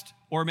last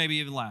or maybe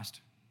even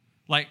last.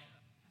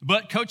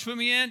 But coach put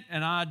me in,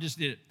 and I just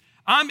did it.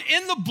 I'm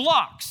in the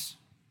blocks,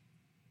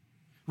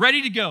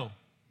 ready to go.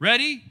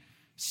 Ready,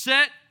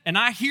 set, and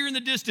I hear in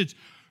the distance,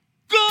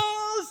 go,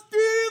 Steven!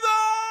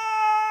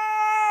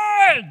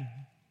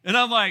 And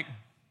I'm like,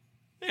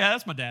 yeah,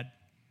 that's my dad.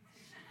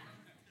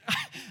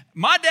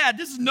 My dad,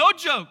 this is no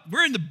joke.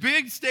 We're in the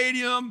big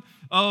stadium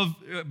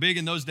big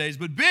in those days,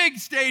 but big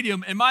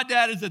stadium, and my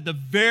dad is at the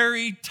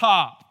very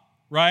top,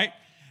 right?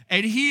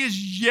 And he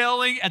is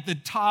yelling at the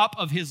top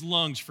of his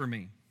lungs for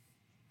me.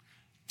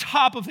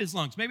 Top of his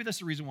lungs. Maybe that's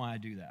the reason why I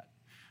do that.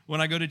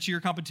 When I go to cheer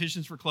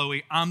competitions for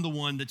Chloe, I'm the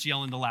one that's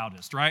yelling the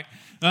loudest, right?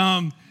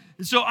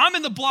 So I'm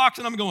in the blocks,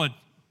 and I'm going,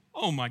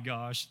 oh my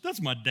gosh,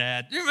 that's my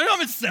dad.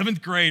 I'm in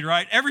 7th grade,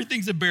 right?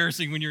 Everything's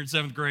embarrassing when you're in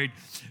 7th grade.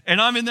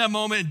 And I'm in that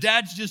moment, and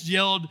Dad's just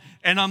yelled,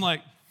 and I'm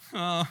like,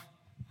 I'm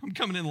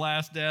coming in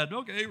last, Dad.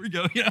 Okay, here we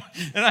go.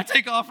 And I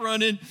take off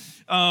running.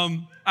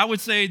 I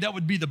would say that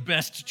would be the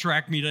best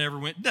track meet I ever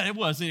went. It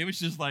wasn't. It was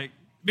just like,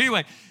 but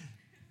anyway,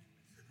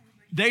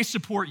 they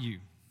support you,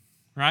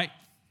 right?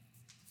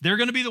 They're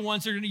going to be the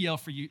ones that are going to yell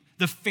for you.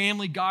 The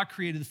family, God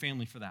created the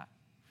family for that.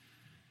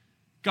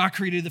 God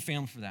created the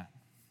family for that.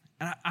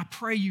 And I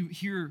pray you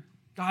hear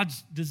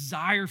God's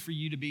desire for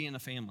you to be in a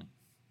family.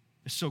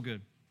 It's so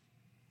good.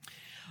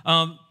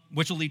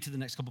 Which will lead to the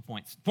next couple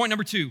points. Point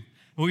number 2,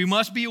 we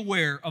must be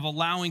aware of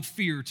allowing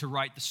fear to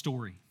write the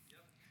story. Yep.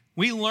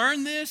 We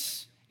learn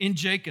this in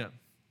Jacob.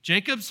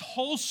 Jacob's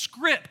whole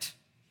script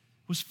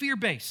was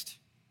fear-based.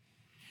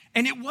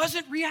 And it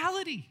wasn't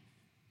reality.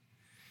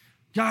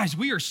 Guys,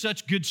 we are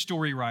such good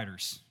story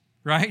writers,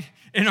 right?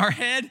 In our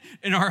head,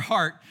 in our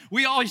heart,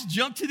 we always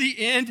jump to the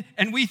end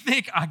and we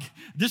think,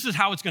 this is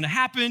how it's going to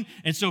happen.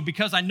 And so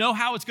because I know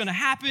how it's going to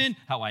happen,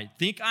 how I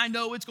think I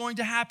know it's going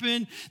to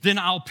happen, then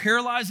I'll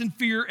paralyze in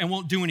fear and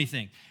won't do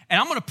anything. And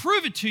I'm going to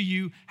prove it to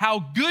you how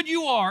good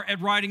you are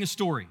at writing a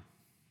story.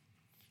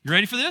 You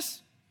ready for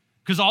this?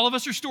 Because all of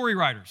us are story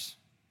writers.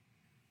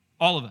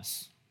 All of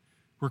us.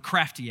 We're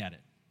crafty at it.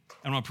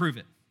 I'm going to prove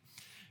it.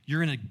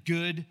 You're in a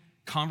good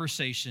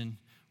conversation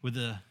with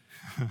a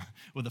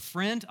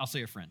friend, I'll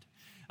say a friend,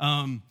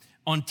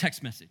 on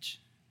text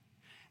message.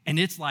 And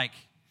it's like,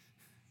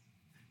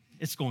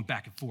 it's going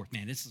back and forth,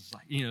 man. It's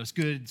like, it's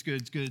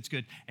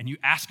good. And you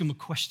ask them a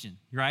question,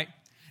 right?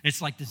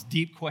 It's like this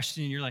deep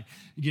question. And you're like,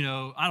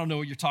 I don't know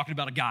what you're talking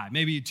about a guy.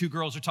 Maybe 2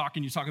 girls are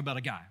talking, you're talking about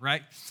a guy,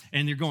 right?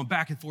 And you're going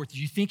back and forth. Do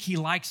you think he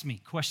likes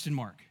me? ?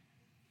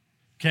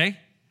 Okay?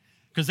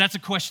 Because that's a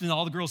question that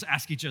all the girls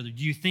ask each other.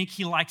 Do you think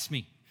he likes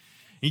me?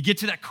 And you get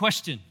to that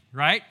question,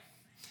 right?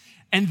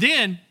 And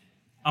then,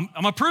 I'm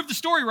going to prove the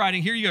story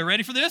writing. Here you go.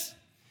 Ready for this?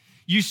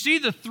 You see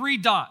the 3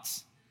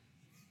 dots,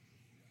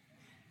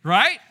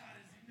 right?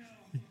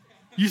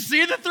 You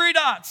see the 3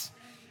 dots.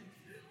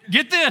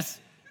 Get this.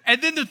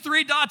 And then the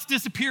 3 dots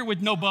disappear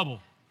with no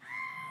bubble.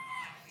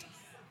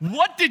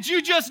 What did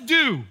you just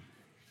do?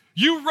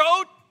 You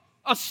wrote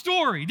a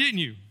story, didn't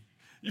you?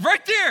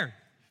 Right there,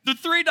 the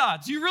 3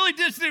 dots. You really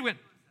did sit with,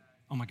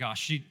 oh my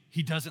gosh,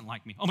 he doesn't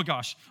like me. Oh my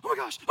gosh, oh my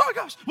gosh, oh my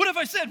gosh. What have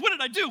I said? What did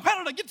I do? How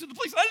did I get to the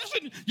place?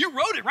 You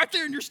wrote it right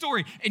there in your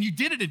story, and you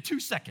did it in 2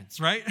 seconds,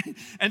 right?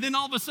 And then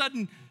all of a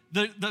sudden,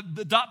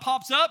 the dot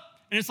pops up,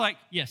 and it's like,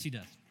 yes, he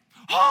does.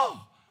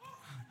 Oh,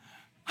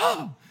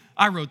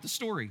 I wrote the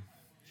story.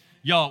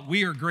 Y'all,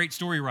 we are great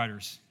story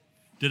writers.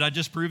 Did I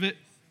just prove it?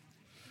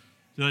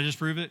 Did I just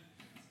prove it?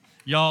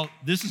 Y'all,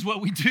 this is what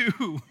we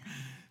do.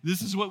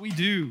 This is what we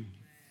do.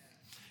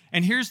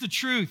 And here's the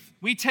truth.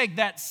 We take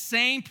that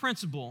same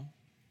principle,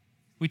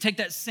 we take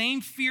that same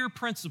fear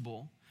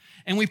principle,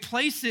 and we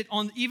place it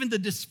on even the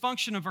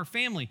dysfunction of our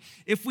family.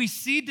 If we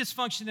see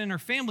dysfunction in our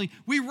family,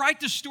 we write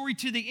the story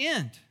to the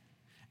end.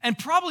 And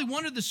probably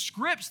one of the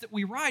scripts that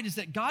we write is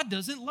that God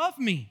doesn't love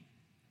me.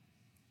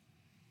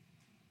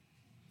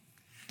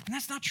 And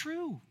that's not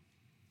true.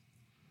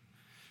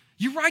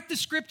 You write the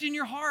script in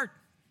your heart.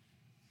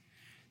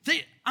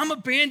 I'm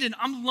abandoned,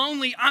 I'm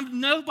lonely, I'm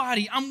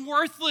nobody, I'm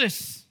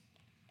worthless.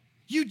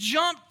 You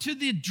jump to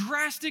the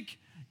drastic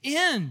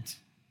end.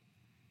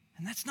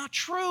 And that's not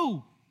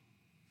true.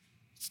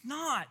 It's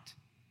not.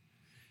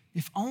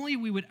 If only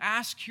we would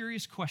ask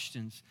curious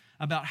questions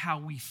about how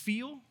we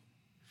feel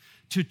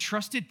to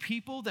trusted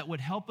people that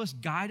would help us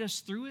guide us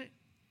through it,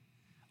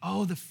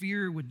 oh, the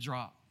fear would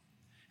drop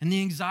and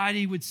the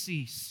anxiety would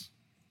cease.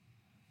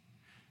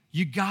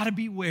 You got to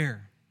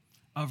beware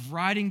of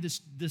writing this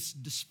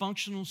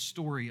dysfunctional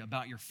story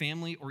about your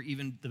family or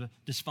even the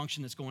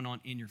dysfunction that's going on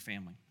in your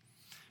family.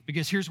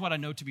 Because here's what I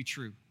know to be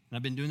true. And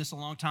I've been doing this a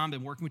long time,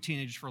 been working with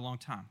teenagers for a long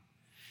time.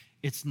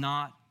 It's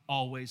not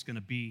always going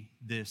to be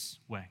this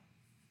way.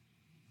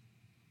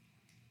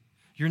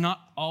 You're not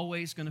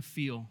always going to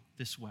feel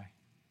this way.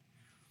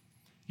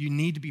 You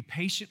need to be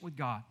patient with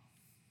God.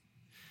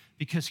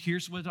 Because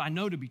here's what I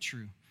know to be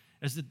true,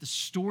 is that the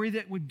story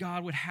that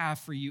God would have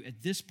for you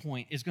at this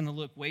point is going to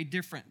look way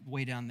different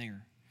way down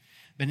there.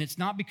 But it's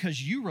not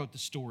because you wrote the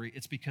story,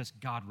 it's because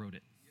God wrote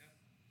it.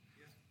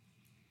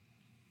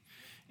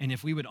 And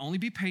if we would only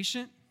be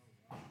patient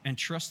and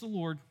trust the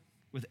Lord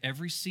with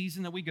every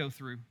season that we go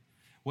through,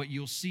 what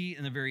you'll see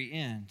in the very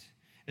end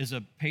is a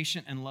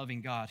patient and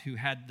loving God who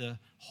had the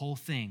whole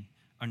thing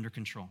under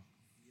control.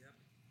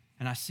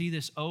 And I see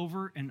this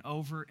over and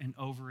over and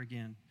over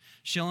again.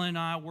 Shelley and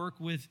I work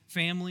with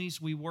families,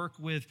 we work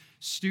with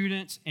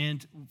students,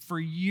 and for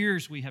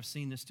years we have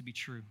seen this to be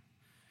true.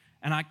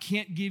 And I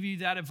can't give you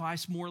that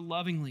advice more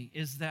lovingly,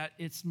 is that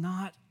it's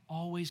not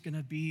always going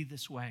to be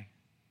this way.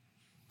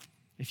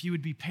 If you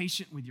would be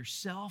patient with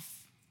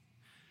yourself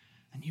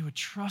and you would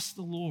trust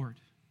the Lord.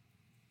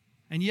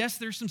 And yes,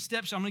 there's some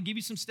steps. I'm going to give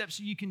you some steps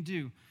that you can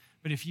do.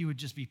 But if you would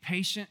just be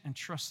patient and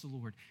trust the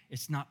Lord,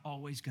 it's not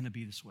always going to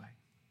be this way.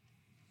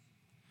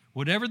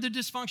 Whatever the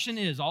dysfunction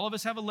is, all of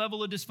us have a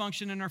level of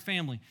dysfunction in our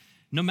family.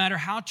 No matter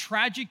how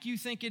tragic you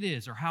think it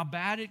is or how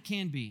bad it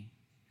can be,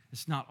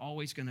 it's not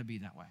always going to be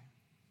that way.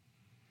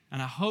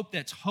 And I hope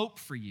that's hope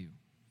for you.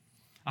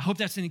 I hope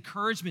that's an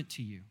encouragement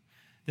to you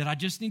that I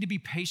just need to be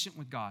patient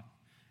with God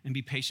and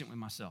be patient with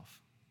myself.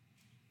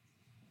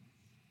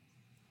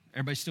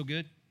 Everybody still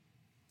good?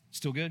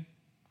 Still good?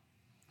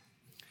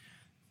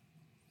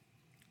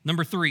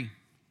 Number 3,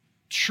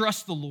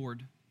 trust the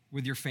Lord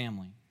with your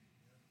family.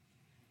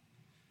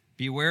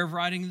 Be aware of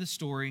writing the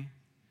story.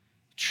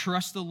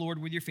 Trust the Lord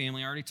with your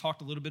family. I already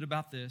talked a little bit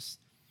about this.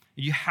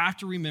 You have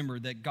to remember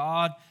that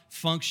God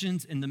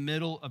functions in the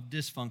middle of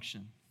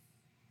dysfunction.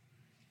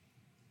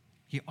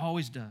 He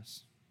always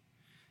does.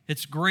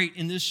 It's great.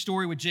 In this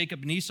story with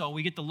Jacob and Esau,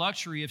 we get the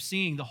luxury of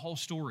seeing the whole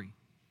story.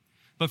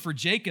 But for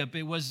Jacob,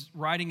 it was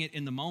writing it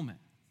in the moment.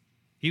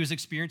 He was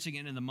experiencing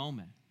it in the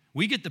moment.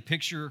 We get the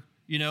picture,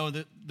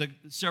 the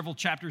several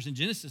chapters in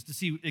Genesis to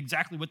see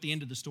exactly what the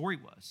end of the story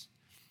was.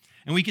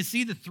 And we can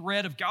see the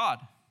thread of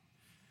God,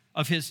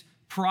 of his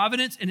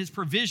providence and his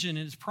provision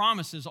and his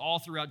promises all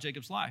throughout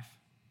Jacob's life.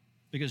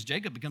 Because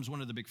Jacob becomes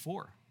one of the big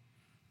 4,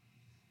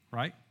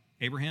 right?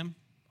 Abraham,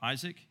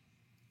 Isaac,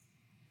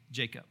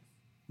 Jacob,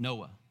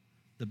 Noah,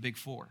 the big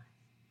 4.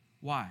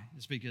 Why?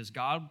 It's because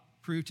God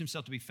proved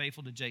himself to be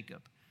faithful to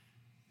Jacob.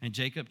 And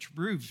Jacob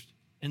proved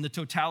in the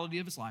totality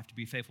of his life to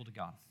be faithful to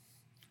God.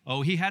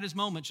 Oh, he had his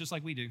moments just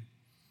like we do.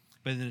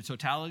 But in the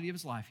totality of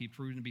his life, he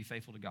proved to be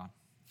faithful to God.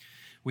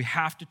 We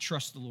have to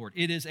trust the Lord.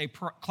 It is a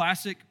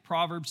classic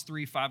Proverbs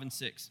 3, 5, and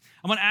 6.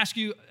 I'm going to ask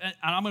you, and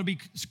I'm going to be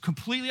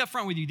completely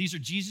upfront with you. These are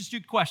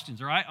Jesus-dude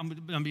questions, all right?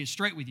 I'm being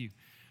straight with you.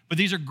 But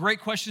these are great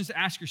questions to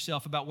ask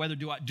yourself about whether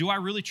do I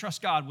really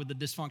trust God with the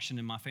dysfunction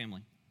in my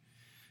family?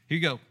 Here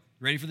you go.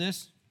 Ready for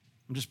this?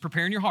 I'm just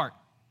preparing your heart.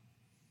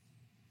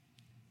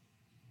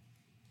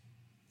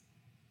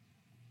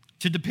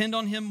 To depend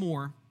on him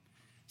more,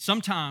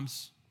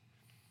 sometimes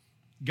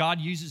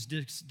God uses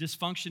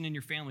dysfunction in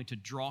your family to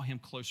draw him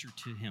closer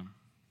to him.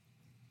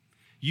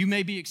 You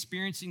may be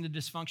experiencing the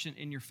dysfunction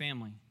in your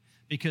family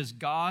because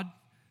God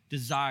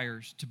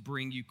desires to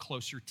bring you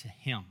closer to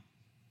him.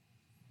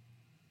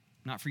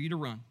 not for you to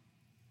run.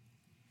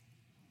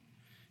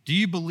 Do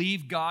you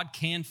believe God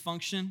can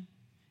function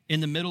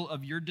in the middle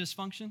of your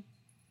dysfunction?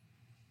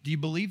 Do you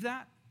believe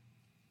that?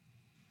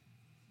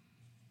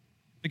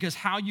 Because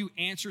how you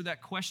answer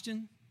that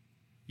question,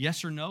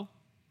 yes or no,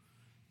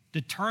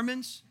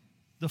 determines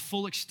the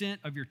full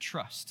extent of your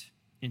trust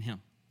in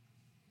him.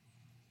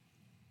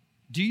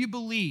 Do you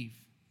believe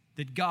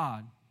that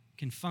God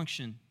can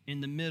function in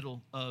the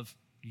middle of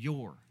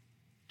your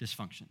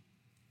dysfunction?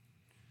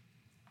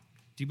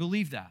 Do you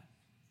believe that?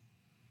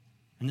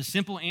 And the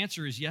simple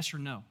answer is yes or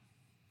no.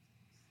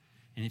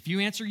 And if you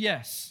answer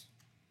yes,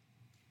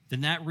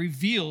 then that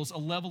reveals a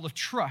level of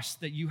trust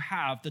that you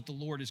have that the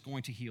Lord is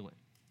going to heal it.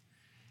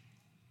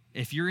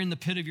 If you're in the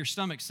pit of your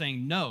stomach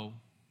saying no,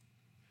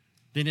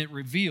 then it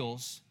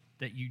reveals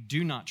that you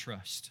do not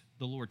trust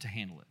the Lord to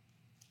handle it.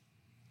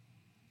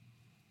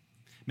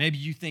 Maybe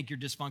you think your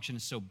dysfunction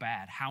is so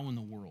bad. How in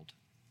the world?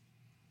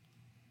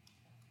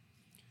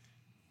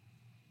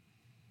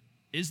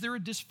 Is there a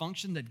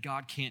dysfunction that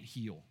God can't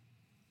heal?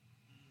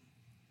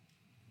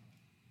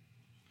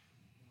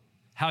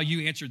 How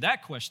you answer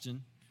that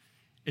question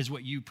is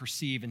what you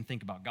perceive and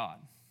think about God.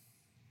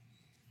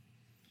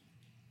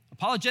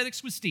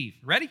 Apologetics with Steve.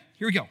 Ready?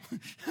 Here we go.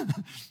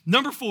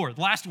 Number 4,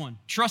 the last one.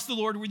 Trust the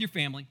Lord with your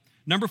family.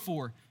 Number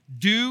 4,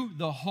 do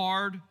the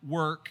hard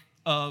work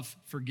of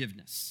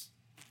forgiveness.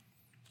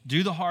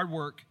 Do the hard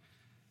work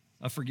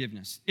of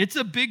forgiveness. It's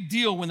a big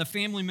deal when a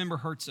family member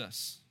hurts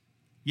us.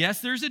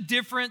 Yes, there's a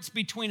difference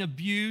between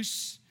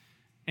abuse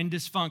and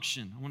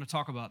dysfunction. I want to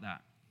talk about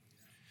that.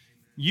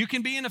 You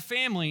can be in a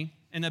family,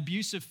 an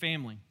abusive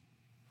family.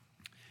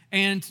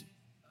 And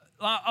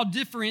I'll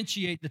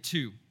differentiate the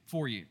two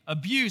for you.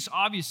 Abuse,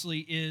 obviously,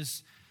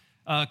 is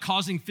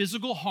causing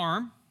physical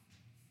harm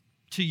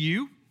to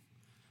you.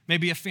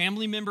 Maybe a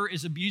family member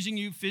is abusing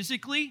you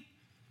physically,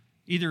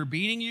 either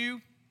beating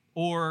you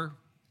or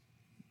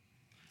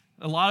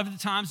a lot of the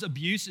times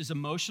abuse is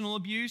emotional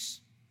abuse,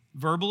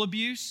 verbal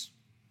abuse.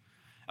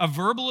 A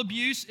verbal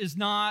abuse is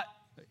not,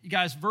 you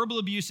guys, verbal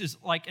abuse is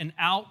like an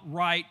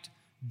outright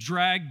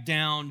drag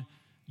down,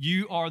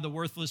 you are the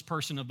worthless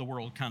person of the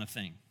world kind of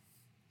thing.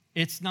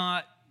 It's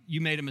not,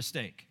 you made a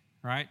mistake,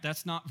 right?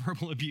 That's not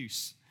verbal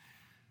abuse.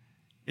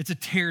 It's a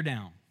tear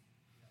down.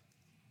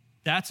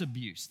 That's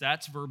abuse.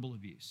 That's verbal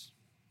abuse.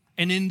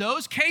 And in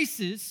those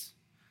cases,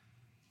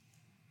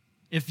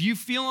 if you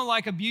feel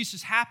like abuse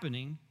is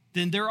happening,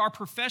 then there are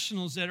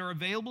professionals that are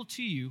available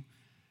to you,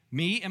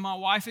 me and my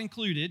wife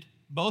included,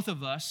 both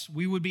of us.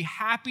 We would be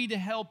happy to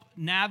help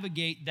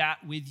navigate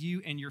that with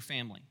you and your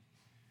family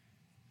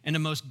in the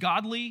most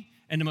godly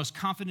and the most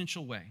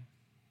confidential way.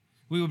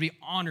 We would be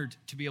honored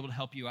to be able to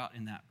help you out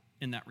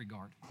in that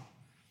regard.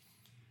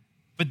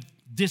 But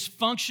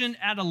dysfunction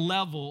at a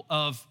level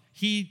of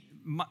me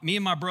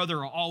and my brother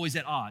are always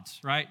at odds,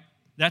 right?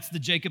 That's the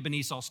Jacob and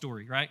Esau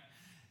story, right?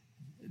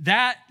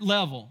 That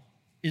level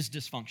is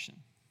dysfunction.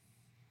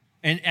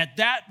 And at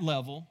that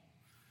level,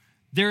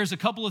 there's a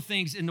couple of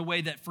things in the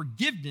way that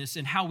forgiveness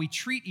and how we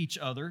treat each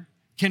other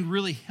can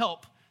really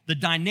help the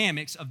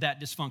dynamics of that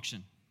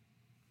dysfunction.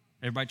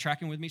 Everybody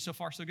tracking with me so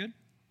far, so good?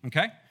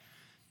 Okay.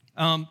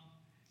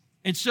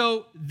 And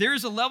so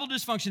there's a level of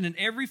dysfunction in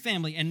every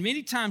family, and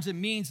many times it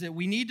means that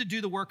we need to do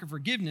the work of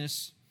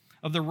forgiveness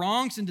of the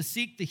wrongs and to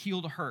seek to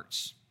heal the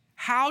hurts.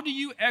 How do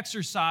you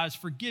exercise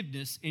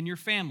forgiveness in your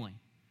family?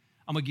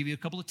 I'm going to give you a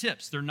couple of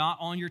tips. They're not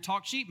on your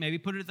talk sheet. Maybe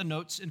put it at the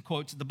notes and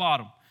quotes at the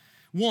bottom.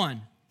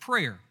 1,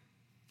 prayer.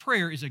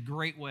 Prayer is a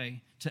great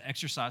way to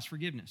exercise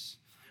forgiveness.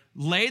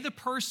 Lay the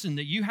person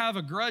that you have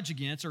a grudge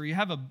against or you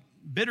have a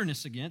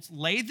bitterness against,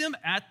 lay them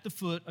at the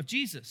foot of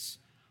Jesus.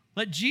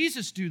 Let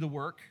Jesus do the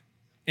work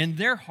in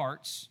their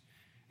hearts,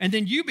 and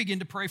then you begin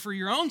to pray for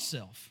your own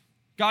self.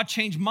 God,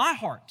 change my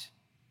heart.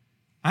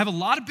 I have a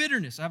lot of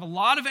bitterness. I have a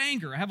lot of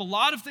anger. I have a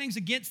lot of things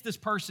against this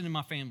person in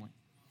my family.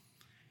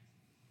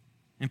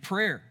 And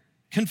prayer.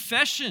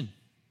 Confession.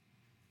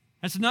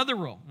 That's another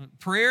role.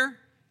 Prayer.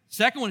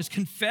 Second one is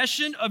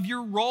confession of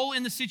your role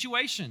in the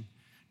situation.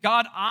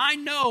 God, I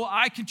know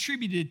I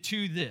contributed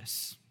to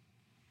this.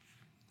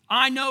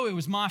 I know it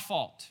was my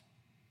fault.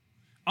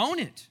 Own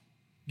it.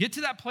 Get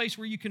to that place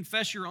where you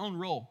confess your own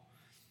role.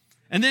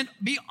 And then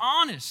be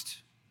honest.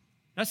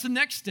 That's the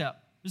next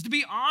step, is to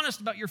be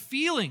honest about your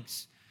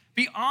feelings.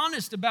 Be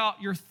honest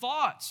about your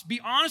thoughts. Be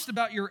honest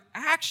about your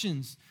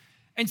actions.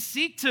 And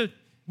seek to,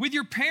 with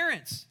your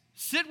parents,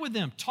 sit with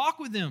them, talk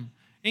with them,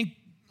 and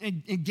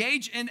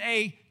engage in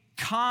a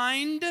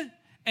kind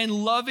and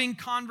loving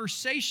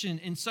conversation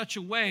in such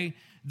a way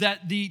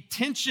that the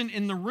tension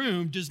in the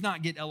room does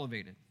not get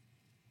elevated.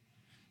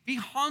 Be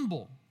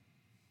humble.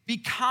 Be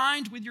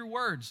kind with your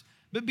words,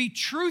 but be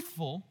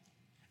truthful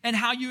in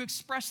how you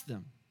express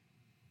them.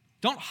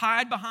 Don't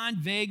hide behind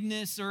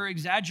vagueness or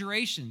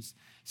exaggerations.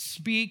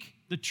 Speak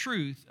the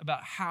truth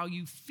about how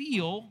you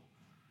feel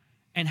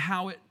and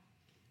how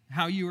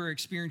you are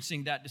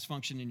experiencing that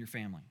dysfunction in your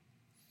family.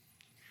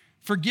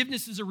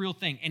 Forgiveness is a real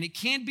thing, and it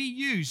can be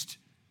used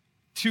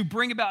to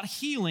bring about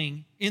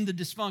healing in the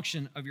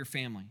dysfunction of your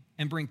family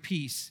and bring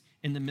peace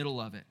in the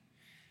middle of it.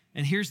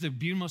 And here's the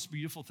most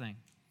beautiful thing,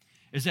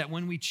 is that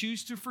when we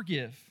choose to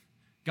forgive,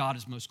 God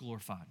is most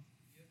glorified.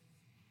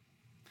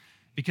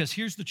 Because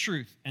here's the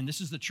truth, and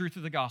this is the truth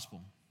of the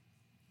gospel.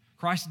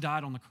 Christ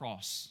died on the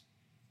cross,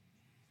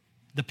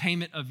 the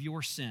payment of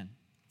your sin,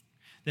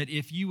 that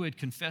if you would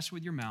confess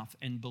with your mouth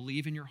and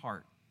believe in your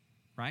heart,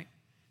 right,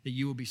 that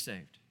you will be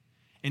saved.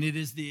 And it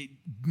is the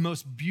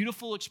most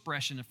beautiful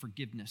expression of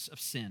forgiveness of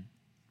sin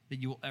that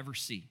you will ever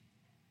see.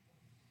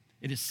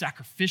 It is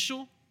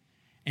sacrificial,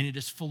 and it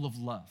is full of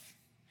love.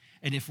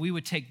 And if we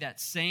would take that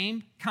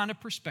same kind of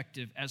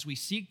perspective as we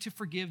seek to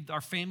forgive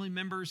our family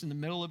members in the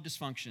middle of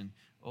dysfunction,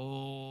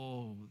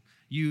 oh,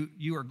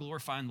 you are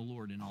glorifying the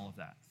Lord in all of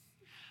that.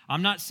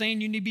 I'm not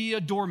saying you need to be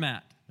a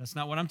doormat. That's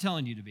not what I'm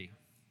telling you to be.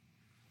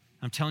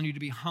 I'm telling you to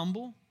be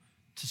humble,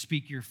 to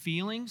speak your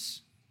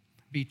feelings,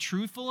 be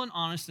truthful and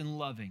honest and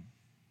loving.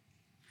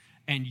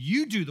 And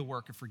you do the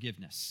work of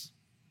forgiveness.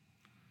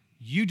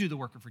 You do the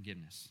work of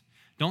forgiveness.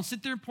 Don't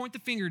sit there and point the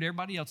finger at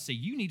everybody else and say,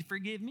 you need to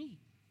forgive me.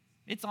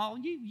 It's all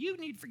you. You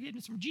need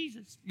forgiveness from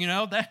Jesus. You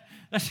know,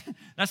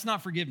 that's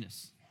not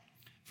forgiveness.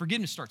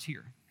 Forgiveness starts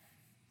here.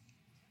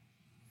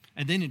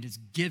 And then it is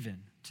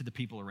given to the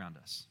people around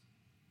us.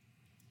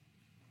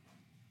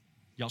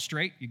 Y'all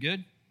straight? You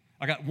good?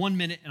 I got 1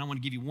 minute, and I want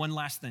to give you one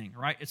last thing,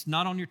 all right? It's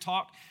not on your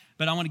talk,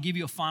 but I want to give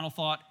you a final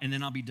thought, and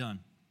then I'll be done.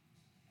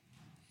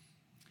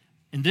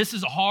 And this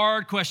is a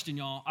hard question,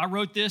 y'all. I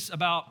wrote this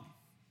about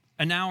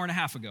an hour and a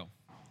half ago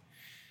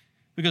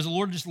because the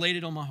Lord just laid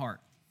it on my heart.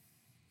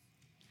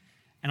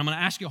 And I'm going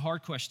to ask you a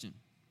hard question.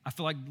 I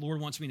feel like the Lord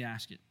wants me to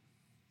ask it.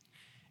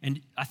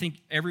 And I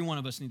think every one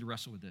of us need to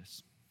wrestle with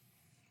this.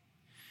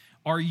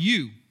 Are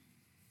you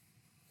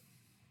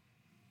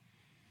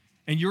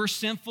and your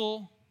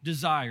sinful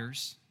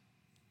desires,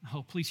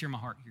 oh, please hear my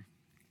heart here.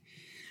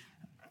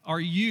 Are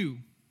you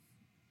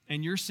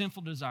and your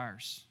sinful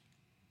desires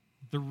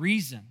the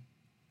reason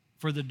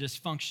for the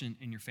dysfunction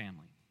in your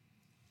family?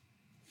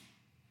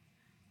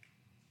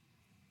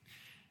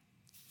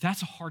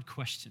 That's a hard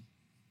question.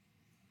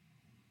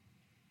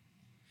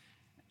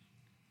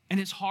 And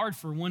it's hard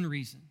for one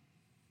reason.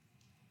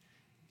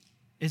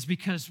 It's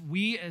because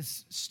we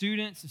as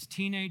students, as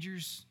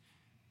teenagers,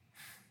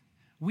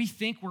 we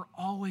think we're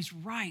always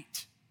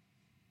right.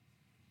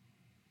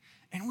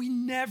 And we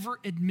never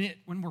admit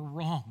when we're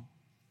wrong.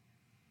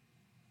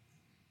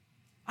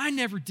 I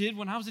never did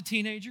when I was a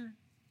teenager.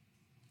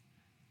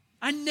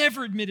 I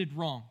never admitted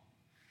wrong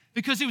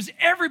because it was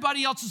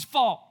everybody else's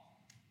fault.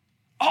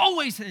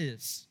 Always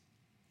is.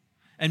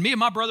 And me and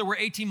my brother were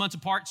 18 months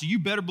apart, so you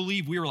better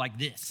believe we were like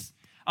this.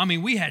 I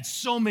mean, we had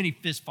so many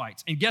fist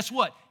fights. And guess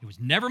what? It was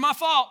never my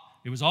fault.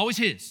 It was always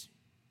his.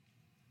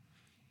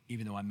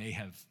 Even though I may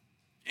have,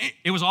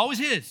 it was always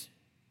his.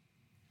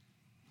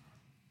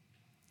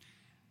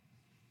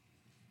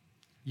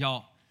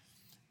 Y'all,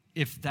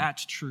 if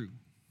that's true,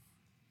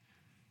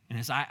 and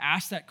as I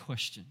ask that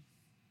question,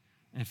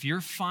 and if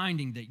you're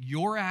finding that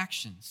your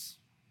actions,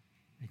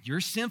 that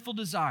your sinful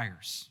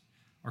desires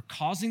are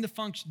causing the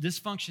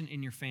dysfunction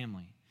in your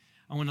family,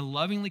 I want to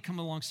lovingly come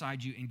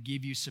alongside you and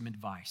give you some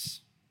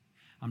advice.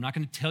 I'm not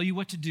going to tell you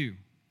what to do,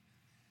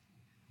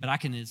 but I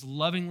can, as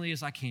lovingly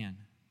as I can,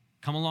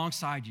 come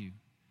alongside you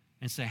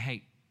and say,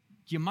 hey,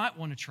 you might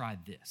want to try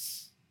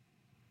this.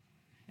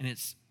 And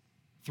it's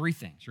 3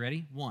 things.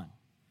 Ready? 1,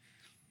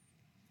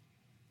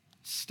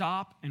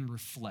 stop and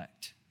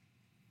reflect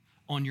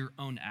on your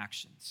own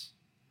actions.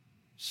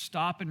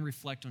 Stop and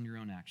reflect on your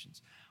own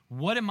actions.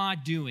 What am I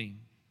doing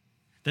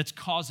that's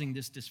causing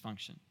this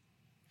dysfunction?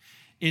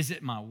 Is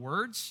it my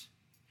words?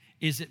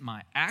 Is it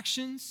my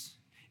actions?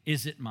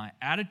 Is it my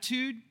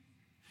attitude?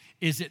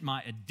 Is it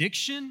my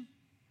addiction?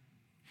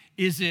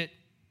 Is it,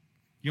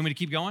 you want me to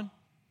keep going?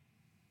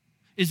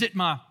 Is it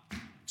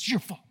it's your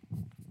fault?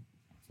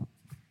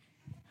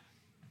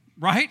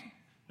 Right?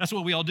 That's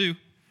what we all do.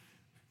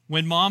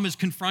 When mom is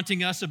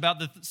confronting us about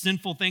the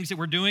sinful things that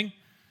we're doing,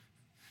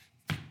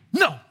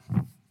 no.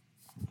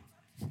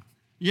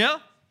 Yeah?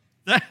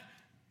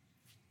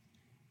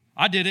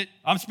 I did it.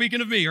 I'm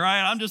speaking of me,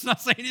 right? I'm just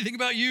not saying anything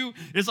about you.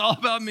 It's all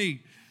about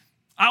me.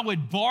 I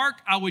would bark,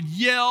 I would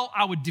yell,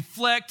 I would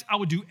deflect, I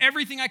would do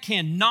everything I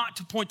can not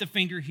to point the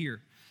finger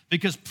here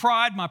because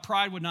my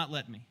pride would not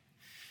let me.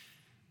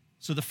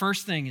 So the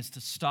first thing is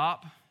to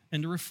stop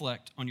and to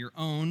reflect on your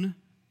own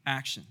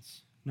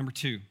actions. Number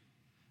 2,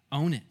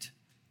 own it.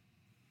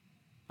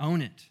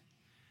 Own it.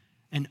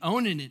 And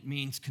owning it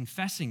means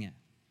confessing it.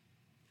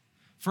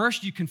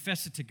 First, you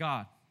confess it to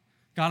God.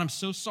 God, I'm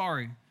so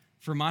sorry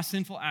for my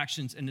sinful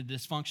actions and the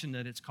dysfunction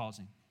that it's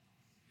causing.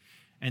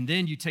 And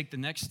then you take the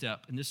next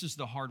step, and this is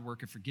the hard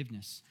work of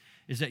forgiveness,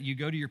 is that you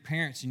go to your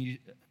parents and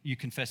you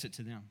confess it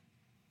to them.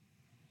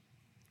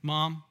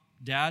 Mom,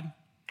 Dad,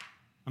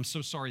 I'm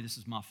so sorry this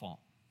is my fault.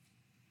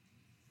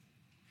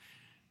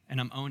 And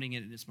I'm owning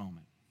it at this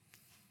moment.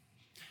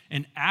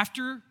 And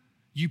after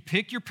you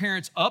pick your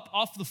parents up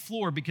off the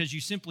floor because you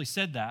simply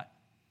said that,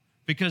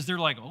 because they're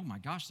like, oh my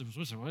gosh,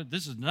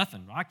 this is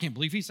nothing. I can't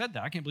believe he said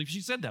that. I can't believe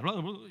she said that.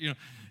 You know,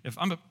 if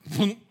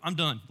I'm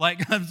done.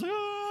 Like, I'm like,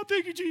 oh,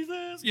 thank you,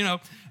 Jesus. You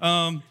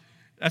know,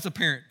 That's a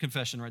parent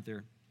confession right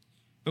there.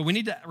 But we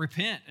need to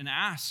repent and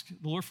ask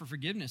the Lord for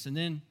forgiveness and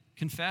then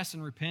confess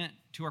and repent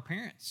to our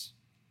parents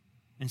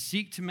and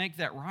seek to make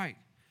that right.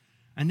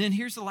 And then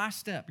here's the last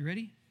step. You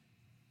ready?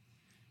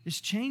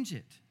 Is change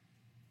it.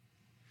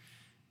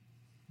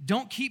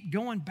 Don't keep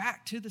going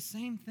back to the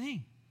same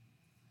thing.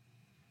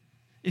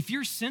 If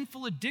your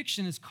sinful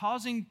addiction is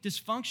causing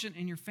dysfunction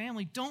in your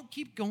family, don't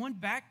keep going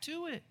back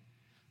to it.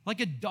 Like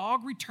a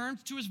dog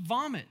returns to his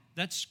vomit.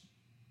 That's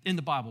in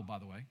the Bible, by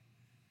the way.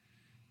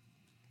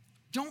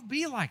 Don't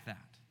be like that.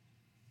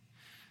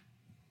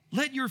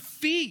 Let your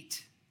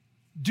feet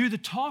do the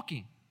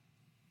talking.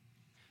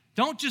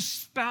 Don't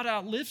just spout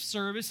out lip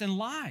service and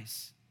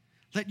lies.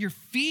 Let your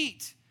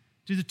feet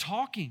do the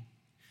talking.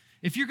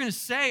 If you're going to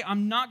say,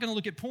 I'm not going to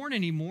look at porn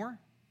anymore,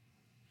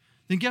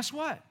 then guess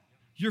what?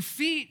 Your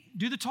feet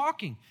do the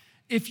talking.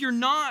 If you're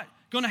not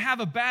going to have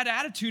a bad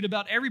attitude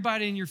about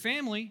everybody in your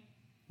family,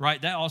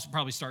 right, that also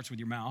probably starts with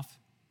your mouth,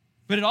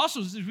 but it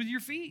also is with your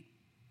feet.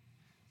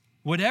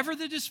 Whatever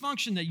the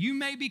dysfunction that you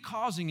may be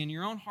causing in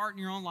your own heart,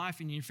 in your own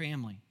life, in your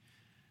family,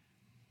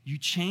 you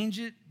change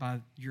it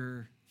by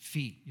your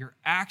feet. Your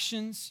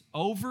actions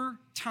over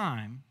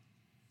time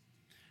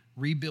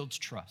rebuilds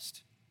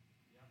trust.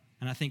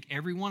 And I think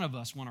every one of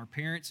us want our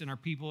parents and our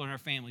people and our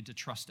family to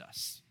trust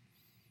us.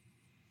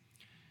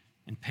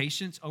 And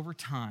patience over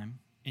time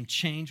and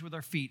change with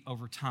our feet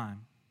over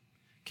time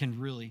can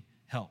really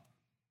help.